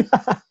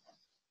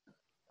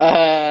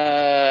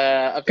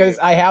 Okay. Because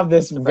I have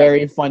this Surprise very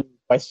me. funny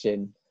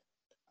question.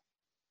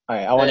 All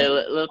right, I want to.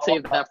 Let's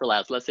save that for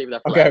last. Let's save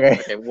that for Okay,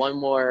 last. okay, Okay, one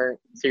more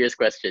serious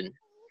question.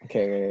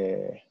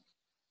 okay.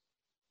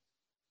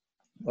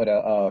 What?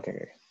 Oh,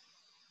 okay.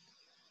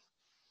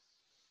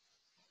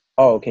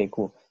 Oh, okay,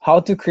 cool. How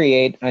to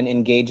create an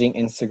engaging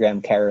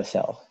Instagram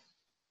carousel?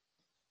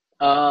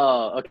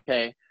 Oh,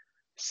 okay.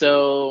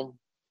 So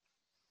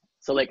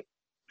like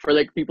for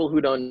like people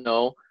who don't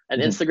know, an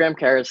Mhm. Instagram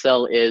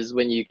carousel is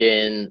when you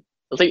can,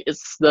 it's like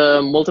it's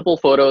the multiple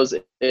photos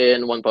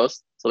in one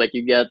post. So like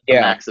you get a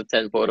Yeah. max of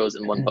 10 photos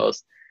in one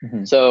post.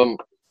 Mhm. So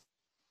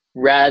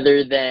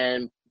rather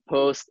than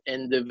post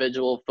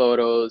individual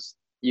photos,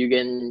 you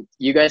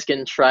guys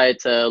can try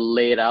to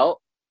lay it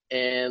out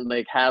and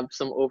like have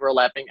some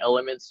overlapping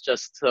elements,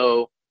 just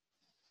so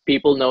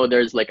people know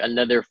there's like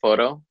another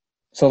photo.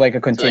 So like a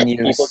So like people,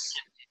 continuous.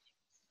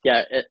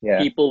 yeah, Yeah.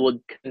 people would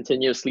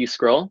continuously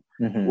scroll.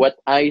 Mhm. What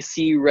I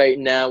see right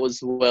now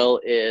as well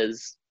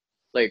is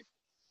like,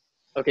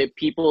 okay,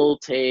 people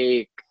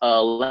take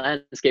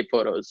landscape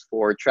photos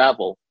for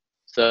travel.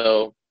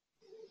 So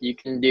you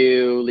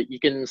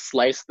can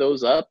slice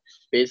those up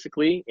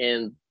basically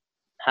and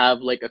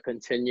have like a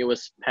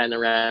continuous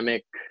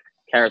panoramic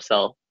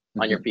carousel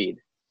on your Mhm. feed.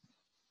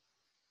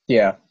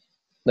 Yeah.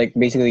 Like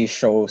basically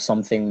show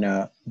something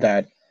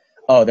that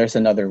oh, there's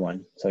another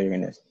one. So you're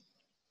gonna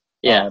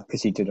Yeah,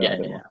 proceed to the yeah,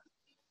 other yeah. one.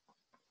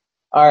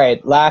 All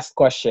right, last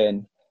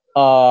question.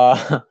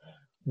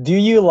 Do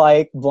you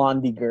like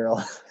Blondie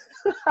Girl?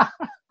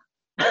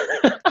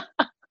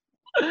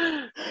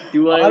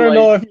 Do I I don't like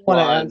know if you want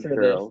to blonde answer this.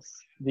 girls?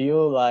 Do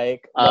you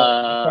like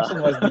the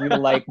question was, do you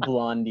like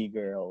Blondie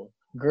Girl?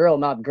 Girl,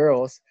 not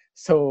girls.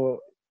 So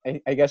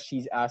I guess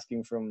she's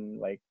asking from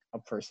like a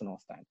personal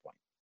standpoint.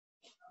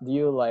 Do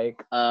you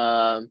like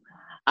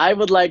I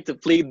would like to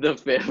plead the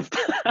fifth.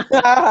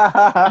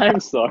 I'm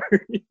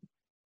sorry.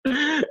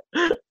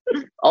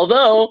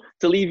 Although,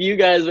 to leave you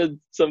guys with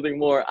something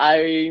more,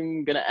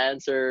 I'm gonna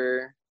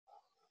answer,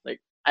 like,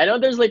 I know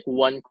there's like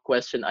one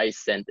question I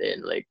sent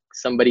in. Like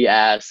somebody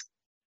asked,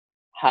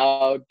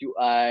 how do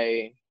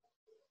I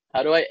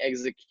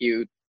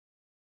execute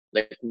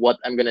like what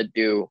I'm gonna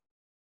do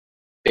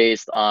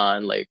based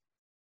on like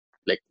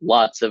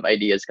lots of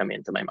ideas coming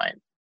into my mind.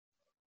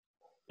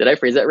 Did I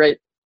phrase that right?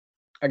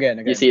 You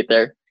again? see it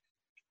there?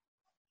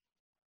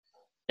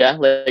 Yeah,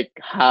 like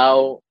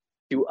how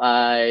do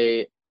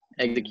I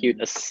execute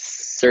a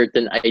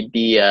certain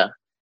idea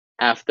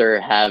after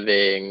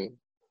having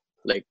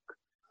like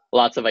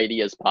lots of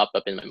ideas pop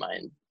up in my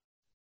mind?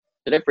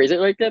 Did I phrase it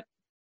like that?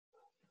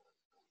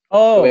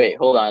 Oh, Wait,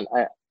 hold on.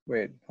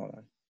 wait, hold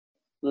on.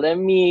 Let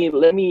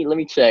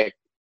me check.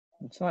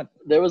 It's not.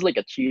 There was like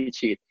a cheat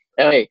sheet.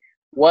 Anyway,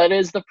 what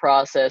is the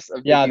process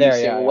of Yeah, there.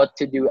 deducing Yeah, yeah. what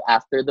to do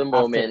after the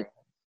moment? After.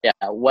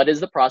 Yeah, what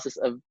is the process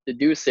of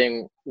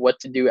deducing what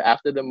to do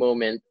after the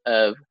moment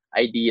of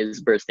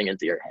ideas bursting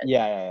into your head?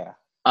 Yeah, yeah, yeah.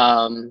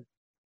 Um,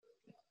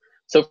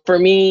 so for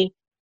me,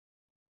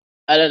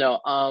 I don't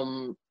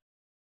know.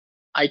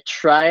 I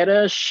try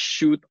to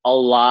shoot a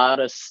lot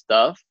of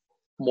stuff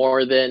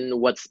more than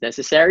what's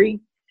necessary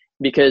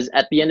because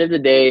at the end of the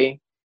day,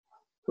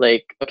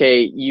 like, okay,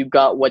 you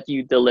got what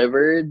you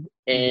delivered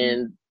Mm-hmm.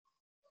 and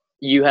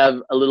you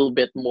have a little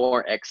bit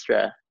more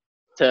extra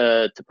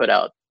to put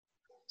out.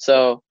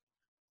 So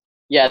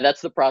yeah,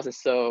 that's the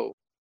process. So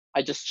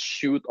I just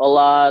shoot a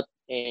lot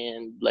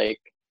and like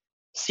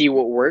see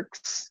what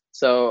works.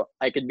 So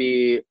I could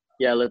be,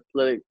 yeah,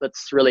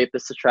 let's relate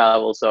this to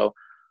travel. So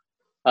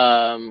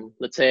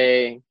let's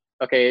say,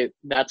 okay,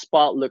 that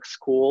spot looks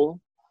cool,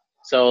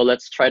 so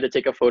let's try to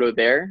take a photo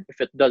there.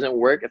 If it doesn't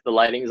work, if the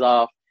lighting's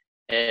off,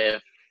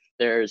 if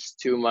there's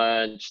too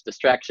much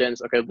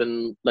distractions, okay,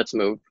 then let's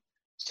move.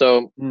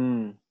 So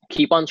Mm.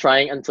 keep on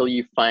trying until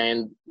you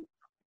find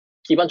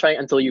keep on trying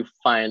until you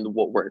find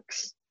what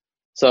works.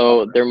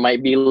 So there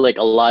might be like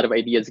a lot of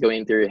ideas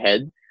going through your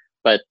head,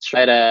 but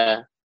try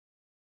to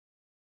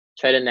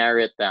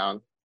narrow it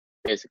down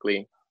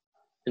basically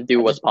and do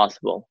I what's just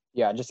possible.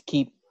 yeah, just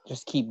keep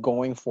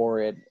going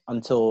for it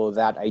until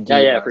that Yeah,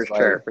 idea yeah, for is like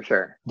sure, for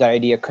sure. the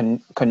idea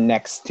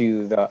connects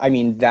to the. I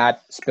mean,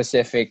 that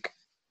specific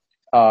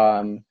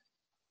um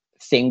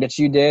thing that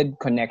you did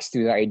connects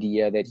to the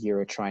idea that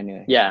you're trying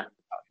to. Yeah.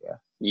 Yeah.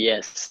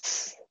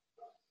 Yes.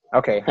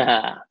 Okay.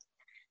 Are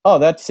Oh,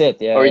 that's it.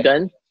 we Yeah.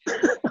 done?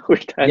 We're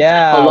done. How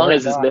Yeah, long we're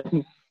has this done.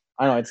 been?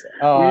 I know it's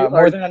We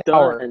more are than an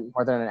hour. done.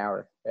 More than an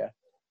hour. Yeah.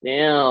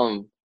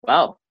 Damn.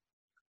 Wow.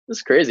 This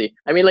is crazy.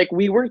 I mean, like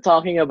we were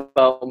talking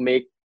about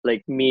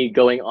me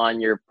going on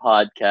your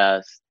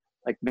podcast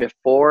like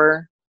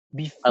before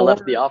I left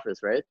the Before. office,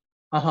 right?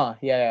 Uh-huh.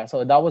 Yeah, yeah.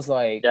 So that was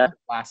like Yeah.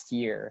 last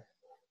year.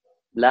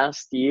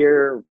 Last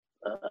year.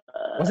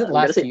 Was it I'm gonna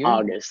last say year?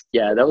 August.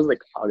 Yeah, that was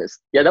like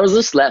August. Yeah, that was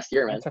just last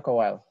year, It man. took a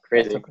while. Yeah,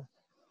 it Crazy. took.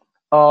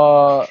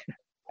 Uh,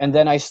 and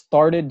then I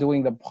started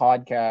doing the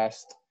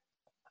podcast.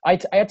 I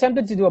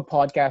attempted to do a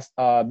podcast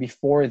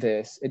before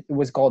this. It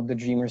was called the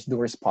Dreamers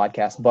Doers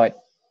podcast, but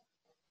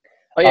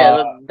Oh yeah,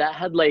 uh that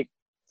had like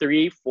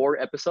 3, 4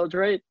 episodes,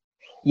 right?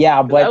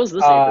 yeah, Because I but was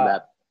listening to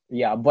that.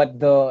 yeah, but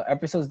the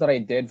episodes that I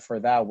did for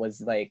that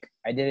was like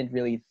I didn't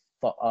really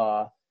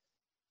well,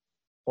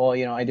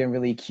 I didn't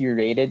really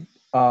curate it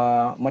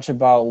much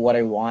about what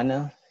I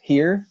wanna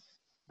hear.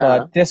 Uh-huh.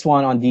 But this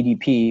one on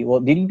DDP, well,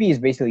 DDP is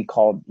basically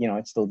called,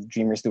 it's still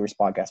Dreamers Doers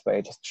podcast, but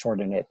I just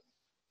shortened it.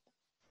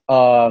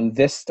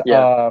 This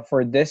Yeah.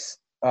 For this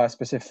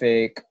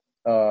specific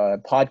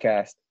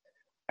podcast,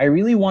 I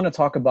really want to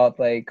talk about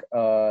like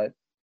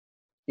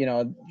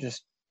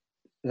just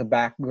the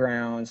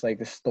backgrounds, like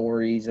the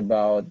stories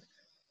about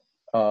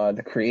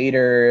the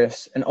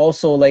creators, and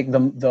also like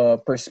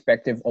the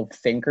perspective of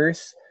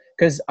thinkers.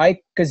 Because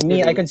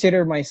me, I Mm-hmm.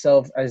 consider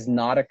myself as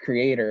not a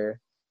creator.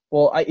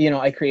 Well,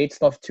 I create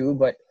stuff too,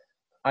 but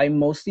I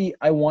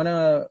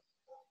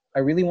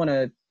really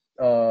wanna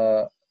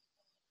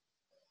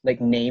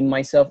like name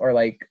myself, or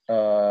like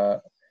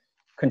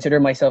consider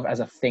myself as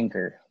a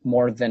thinker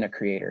more than a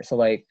creator. So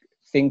like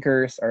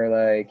thinkers are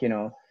like,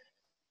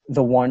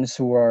 the ones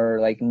who are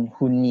like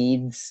who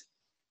needs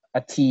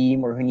a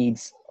team, or who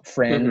needs Mm-hmm.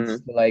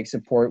 friends to like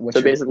support what So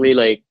you're basically,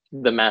 doing. like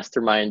the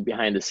mastermind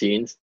behind the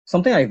scenes.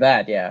 Something like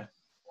that, yeah.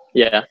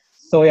 Yeah.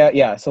 So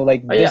yeah, so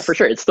like Oh yeah, for this.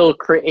 sure. It's still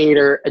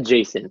creator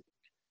adjacent.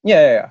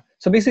 Yeah.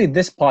 So basically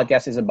this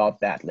podcast is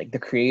about that, like the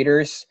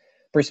creator's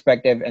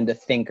perspective and the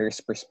thinker's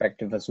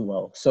perspective as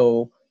well.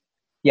 So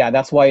yeah,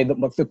 that's why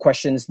the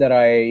questions that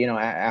I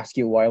asked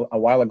you a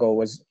while ago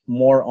was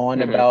more on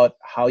Mm-hmm. about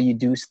how you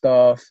do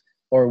stuff,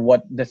 or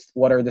what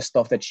are the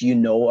stuff that you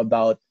know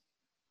about,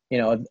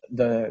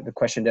 the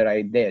question that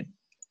I did.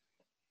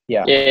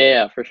 Yeah.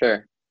 Yeah, for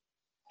sure.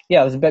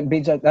 Yeah,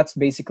 that's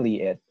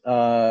basically it.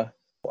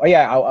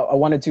 Yeah, I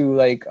wanted to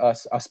like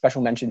a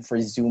special mention for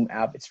Zoom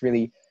app. It's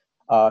really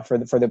for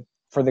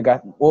the guy.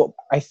 Well,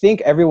 I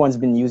think everyone's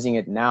been using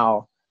it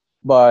now,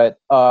 but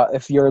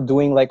if you're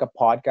doing like a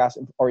podcast,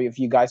 or if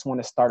you guys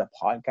want to start a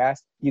podcast,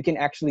 you can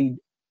actually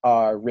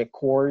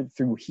record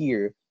through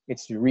here.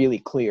 It's really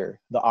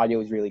clear. The audio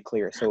is really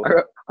clear. So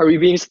Are we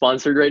being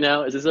sponsored right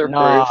now? Is this our first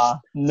nah,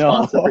 no.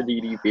 sponsor for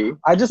DDP?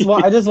 I just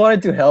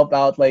wanted to help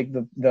out like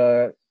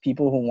the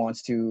people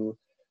who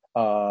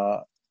uh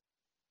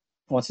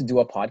wants to do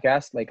a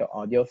podcast, like an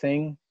audio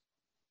thing.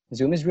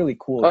 Zoom is really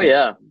cool Oh because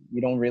yeah.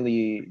 you don't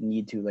really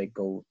need to like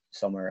go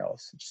somewhere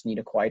else. You just need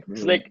a quiet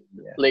It's room.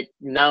 Yeah. like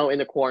now in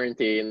the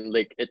quarantine,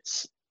 like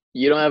it's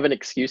you don't have an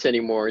excuse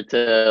anymore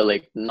to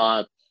like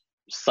not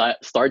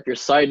start your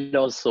side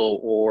hustle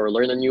or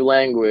learn a new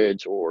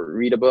language or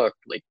read a book.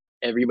 Like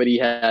everybody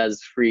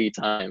has free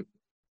time.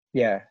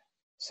 Yeah.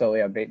 So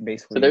yeah, So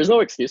basically. there's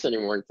no excuse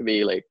anymore to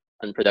be like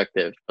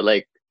unproductive. But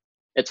like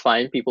it's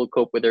fine. People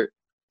cope with their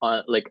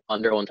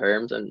on their own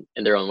terms and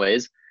in their own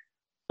ways.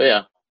 But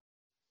yeah.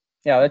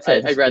 Yeah, that's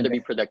it. I'd rather be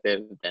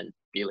productive than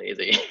be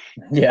lazy.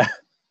 Yeah.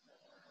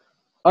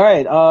 All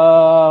right.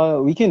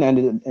 We can end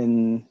it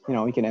in.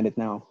 We can end it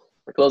now.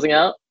 We're closing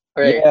out.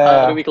 All right.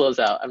 How do Yeah. we close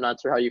out? I'm not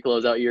sure how you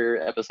close out your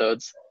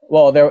episodes.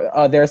 Well,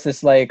 there's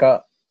this like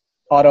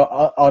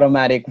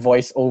automatic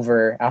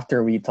voiceover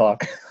after we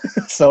talk,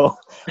 so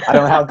I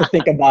don't have to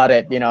think about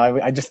it.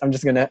 I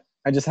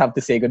just have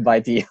to say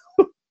goodbye to you.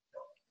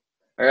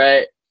 All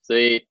right.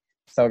 Sweet.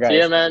 So guys, See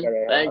ya, man.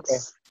 okay.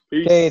 Thanks.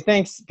 Peace. Okay,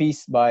 thanks.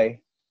 Peace. Bye.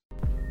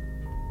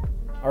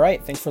 All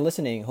right, thanks for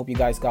listening. Hope you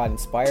guys got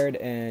inspired.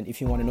 And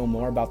if you want to know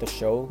more about the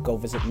show, go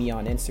visit me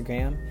on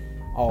Instagram.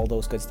 All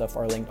those good stuff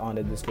are linked on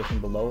the description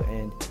below.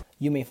 And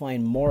you may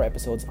find more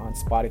episodes on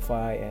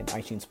Spotify and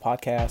iTunes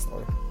Podcast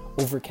or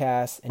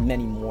Overcast and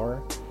many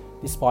more.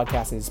 This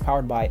podcast is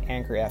powered by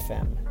Anchor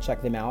FM.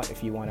 Check them out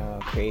if you want to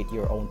create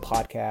your own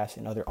podcast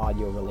and other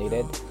audio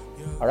related.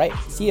 All right,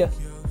 see ya.